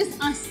mine by just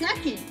a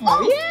second.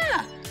 Oh,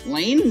 yeah.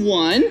 Lane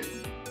 1,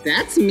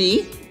 that's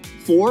me,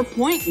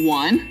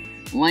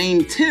 4.1.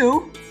 Lane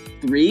 2,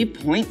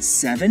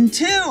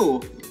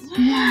 3.72.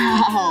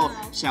 Wow.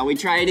 Shall we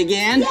try it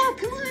again? Yeah,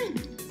 come on.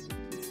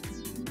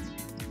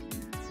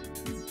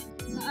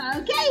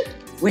 Okay.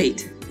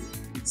 Wait,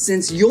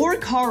 since your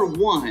car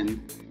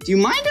won, do you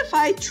mind if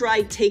I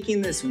try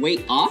taking this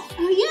weight off?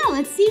 Oh, yeah.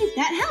 Let's see if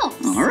that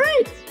helps. All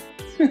right.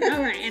 All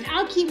right, and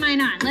I'll keep mine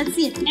on. Let's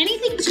see if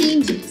anything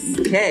changes.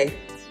 Okay.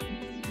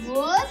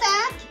 Pull it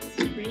back.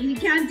 Ready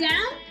to count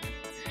down?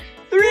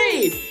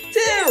 3,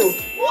 2,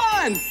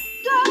 1.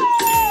 Go!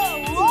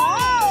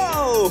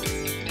 Whoa!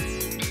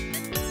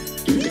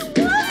 You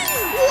won!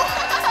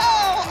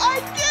 Wow! I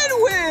did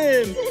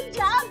win! Good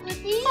job,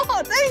 Blippi.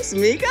 Oh, thanks,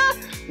 Mika.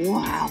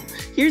 Wow,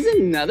 here's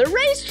another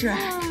racetrack.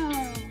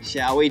 Oh.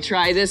 Shall we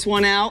try this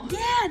one out?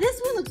 Yeah,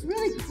 this one looks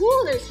really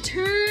cool. There's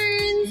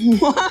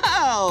turns.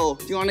 Wow!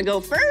 Do you want to go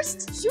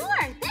first?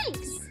 Sure,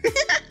 thanks.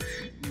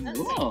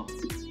 Whoa.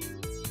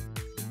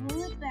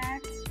 Pull it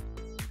back.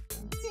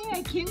 Okay,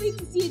 I can't wait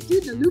to see it do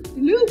the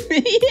loop-de-loop.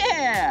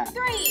 Yeah!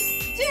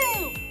 3, 2,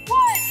 1.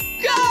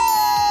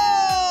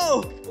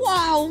 Go!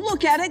 Wow,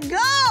 look at it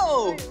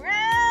go!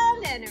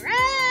 Around and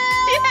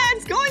around. Yeah,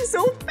 it's going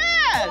so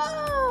fast!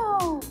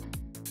 Whoa!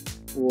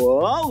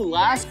 Whoa,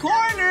 last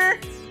corner!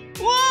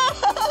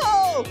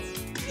 Whoa! Whoa!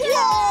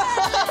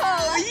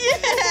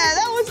 Yeah,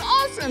 that was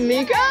awesome,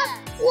 Mika!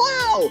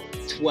 Wow,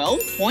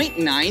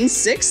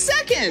 12.96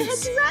 seconds!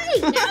 That's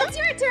right, now it's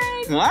your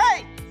turn. All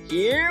right,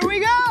 here we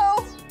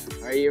go!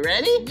 Are you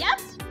ready? Yep.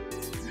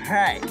 All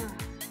right.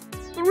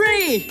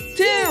 3,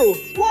 2,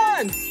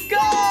 1,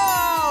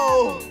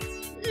 go!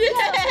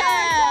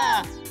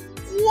 Yeah!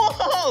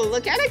 Whoa,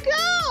 look at it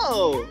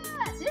go!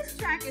 Yeah, this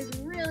track is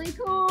really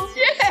cool.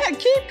 Yeah,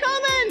 keep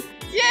coming!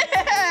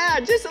 Yeah,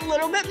 just a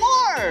little bit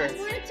more! One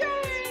more turn.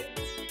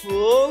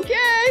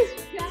 Okay.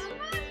 Come on,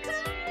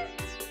 car.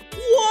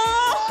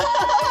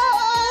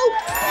 Whoa!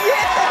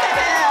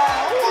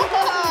 Yeah!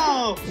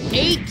 Whoa!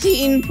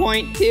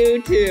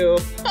 18.22.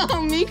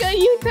 Oh, Mika,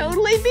 you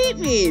totally beat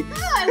me. Oh,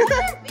 I wonder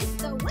if it's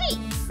the weight.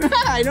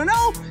 I don't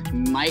know.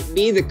 Might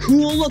be the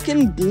cool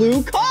looking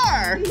blue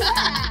car.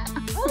 Yeah.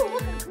 Oh,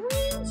 look, a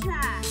green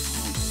track.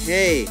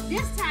 Hey,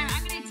 This time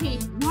I'm gonna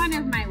take one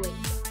of my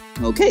weights.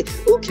 okay.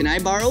 Ooh, can I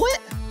borrow it?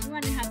 You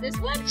wanna have this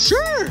one?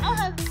 Sure. I'll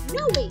have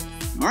no weight.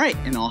 All right,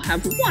 and I'll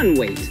have one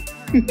weight.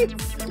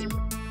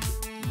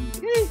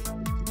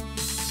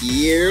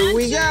 Here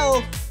we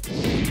go.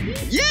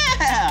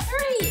 Yeah!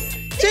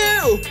 3, 2,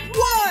 1,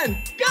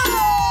 go!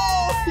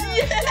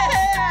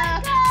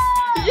 Yeah!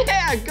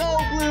 Yeah, go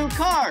blue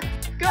car!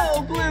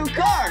 Go blue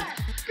car!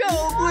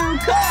 Go blue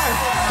car!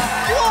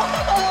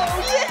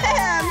 Whoa!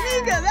 Yeah,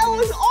 Mika, that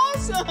was that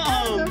awesome!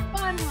 was a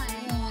fun one.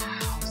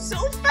 Wow, so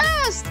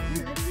fast!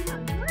 Let's see how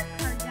your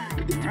car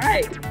does. All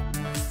right,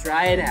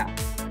 try it out.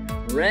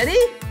 Ready?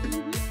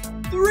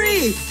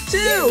 3,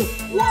 2,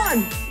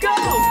 1, go!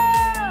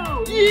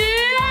 Oh! Yeah!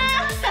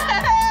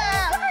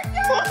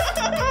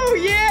 Whoa!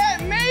 Yeah,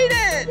 it made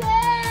it!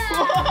 Yeah!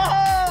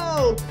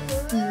 Whoa!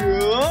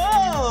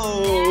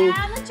 Whoa!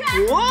 Down the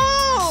track.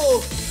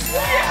 Whoa!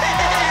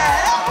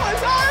 Yeah!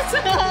 That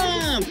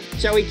was awesome!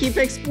 Shall we keep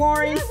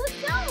exploring? Yeah,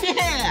 let's go.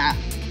 Yeah!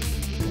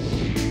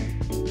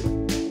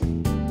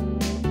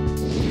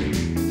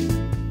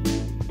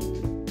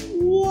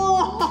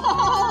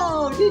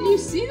 Whoa! Did you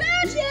see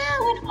that? Yeah,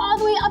 it went all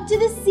the way up to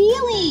the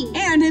ceiling.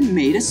 And it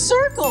made a It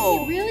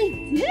circle!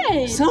 really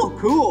did. So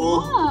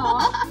cool!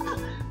 Aw.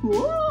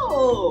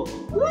 Whoa!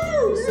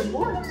 Woo! Some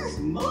more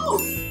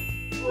smoke.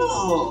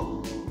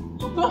 Whoa.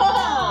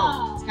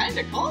 Whoa. It's kind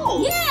of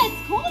cold. Yeah,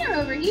 it's colder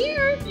over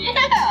here.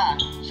 Yeah.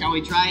 Shall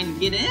we try and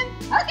get in?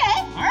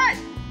 Okay. All right.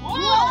 Whoa.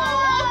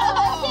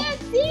 I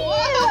can't see you.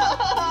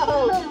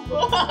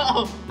 Whoa.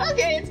 Whoa.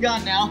 Okay, it's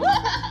gone now.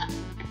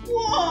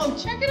 Whoa,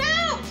 check it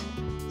out.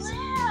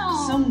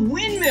 Wow. Some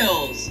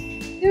windmills.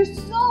 They're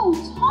so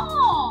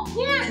tall.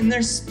 Yeah, and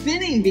they're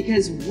spinning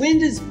because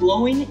wind is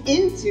blowing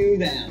into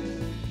them.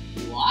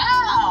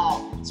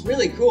 Wow, it's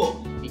really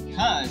cool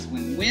because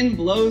when wind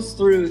blows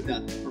through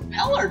the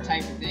propeller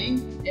type of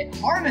thing, it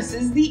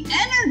harnesses the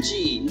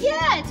energy.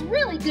 Yeah, it's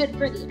really good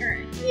for the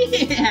earth.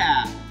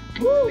 Yeah.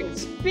 Woo, and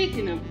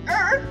speaking of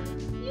earth,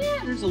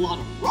 yeah, there's a lot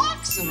of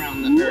rocks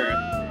around the earth.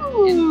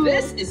 And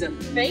this is a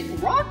fake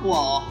rock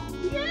wall.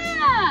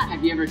 Yeah.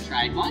 Have you ever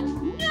tried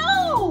one?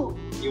 No.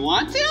 You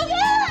want to?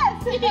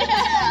 Yes.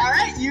 Yeah, all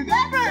right, you go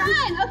first.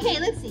 Fun. Okay,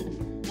 let's see.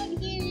 Look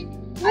here.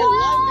 I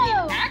love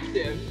being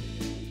active.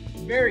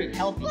 Very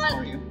healthy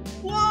for you.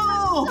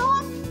 Whoa! So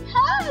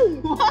high.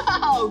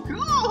 Wow,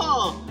 cool.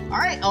 All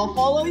right, I'll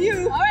follow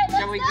you. All right, let's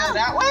Shall we go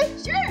that way?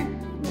 Sure.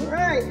 All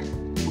right.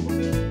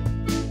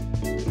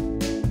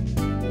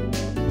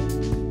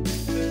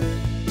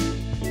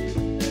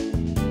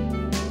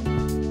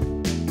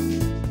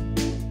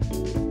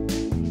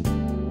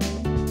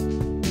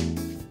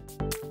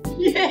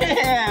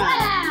 Yeah!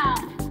 Wow.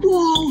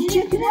 Whoa, And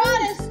it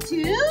brought us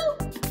to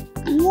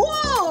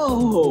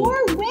Whoa!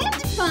 more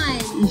wind fun.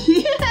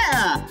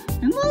 Yeah!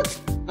 And look,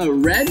 a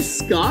red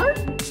scarf?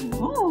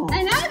 Whoa.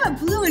 And I have a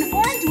blue and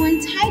orange one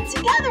tied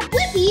together,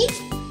 Blippi.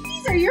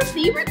 These are your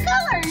favorite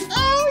colors.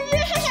 Oh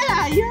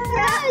yeah, you're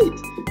right.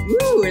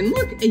 Ooh, and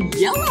look, a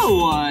yellow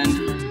one.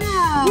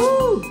 Wow.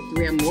 Ooh, do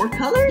we have more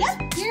colors?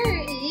 Yep, here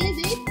is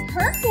a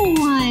purple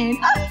one.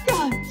 Oh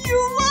God, you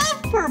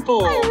love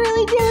purple. I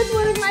really do. It's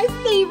one of my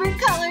favorite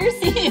colors.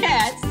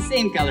 Yeah, it's the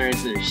same color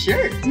as their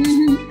shirt.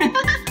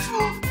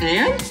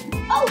 And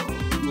Oh,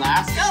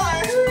 last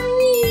color.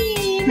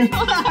 green.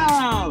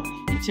 Wow!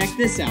 And check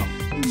this out.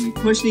 When we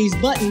push these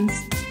buttons,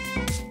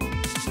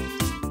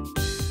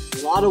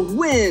 a lot of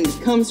wind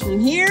comes from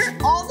here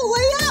all the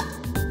way up.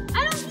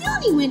 I don't feel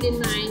any wind in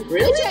mine.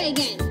 Really? Let me try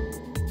again.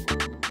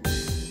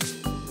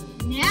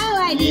 Now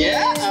I do.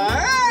 Yeah, all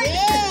right.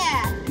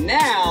 Yeah.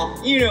 Now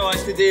you know what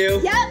to do.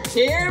 Yep.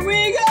 Here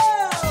we go.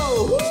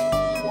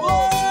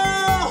 Whoa!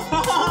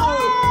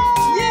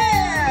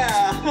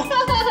 Yeah!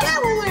 That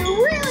one went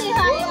really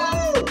high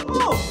up.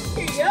 Whoa!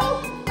 Here you go.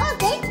 Oh,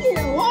 thank you.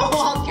 Whoa!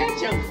 I'll catch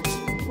him.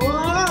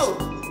 Whoa!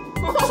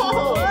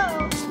 Whoa!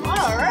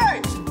 All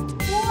right.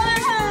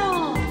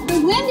 Wow. The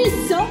wind is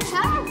so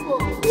powerful.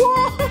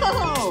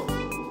 Whoa!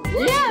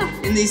 Yeah.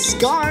 And these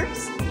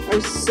scarves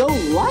are so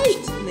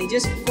light, and they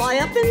just fly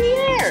up in the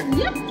air.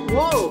 Yep.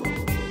 Whoa!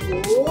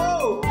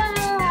 Whoa!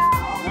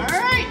 Wow. All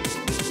right.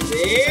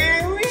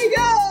 There we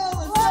go.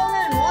 Let's go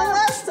in one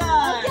last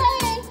time.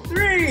 Okay.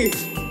 3,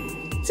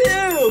 2,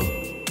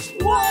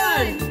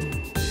 1,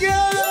 go!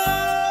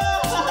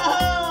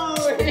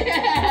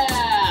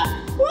 Yeah!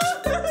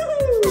 Woo-hoo!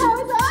 That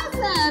was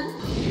awesome.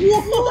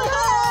 Whoa!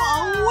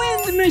 A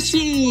wind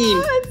machine!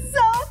 Oh, it's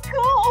so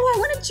cool. Oh, I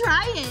want to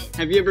try it.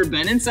 Have you ever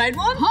been inside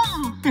one?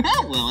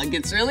 Well, it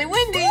gets really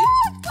windy.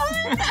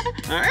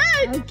 All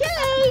right.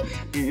 Okay.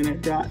 And I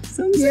got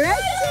some Here it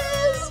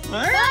is.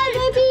 All right.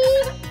 Bye,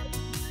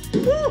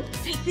 baby. Woo,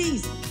 take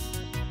these.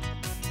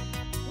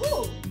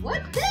 Ooh,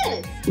 what's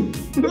this?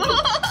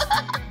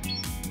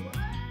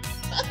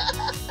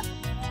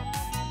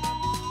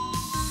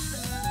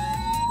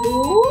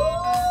 Ooh.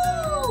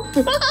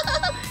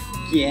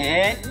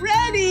 Get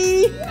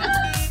ready.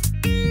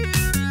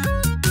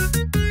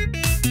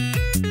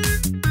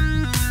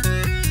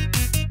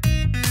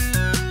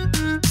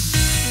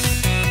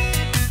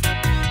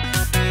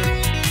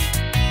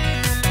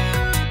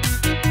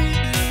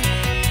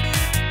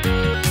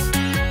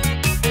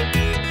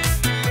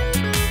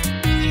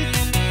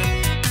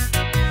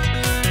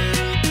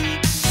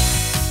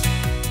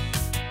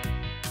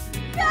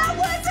 That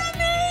was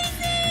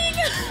amazing.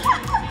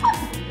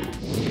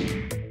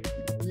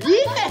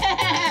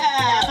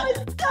 Yeah!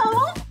 So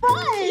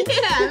fun.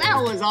 Yeah, that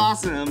was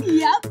awesome.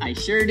 Yep. I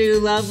sure do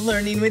love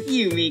learning with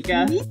you,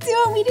 Mika. Me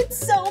too. We did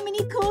so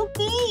many cool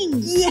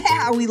things.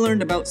 Yeah, we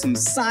learned about some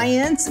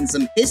science and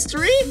some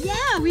history.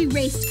 Yeah, we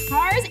raced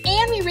cars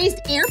and we raced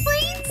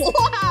airplanes.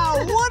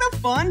 Wow, what a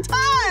fun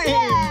time!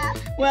 Yeah.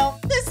 Well,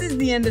 this is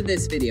the end of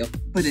this video.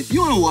 But if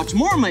you want to watch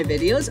more of my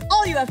videos,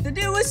 all you have to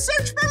do is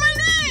search for my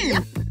name.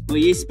 Yep. Will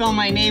you spell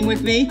my name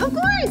with me? Of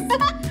course.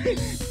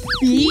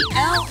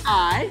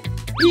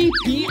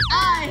 Blippi.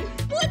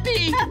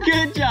 Blippi.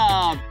 Good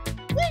job.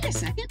 Wait a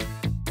second.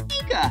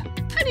 Mika,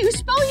 how do you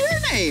spell your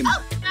name?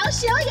 Oh, I'll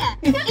show ya.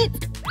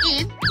 It's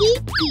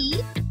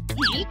M-E-E-K-A-H.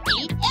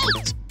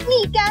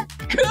 Mika.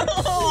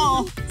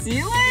 Cool. See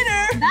you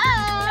later.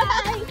 Bye.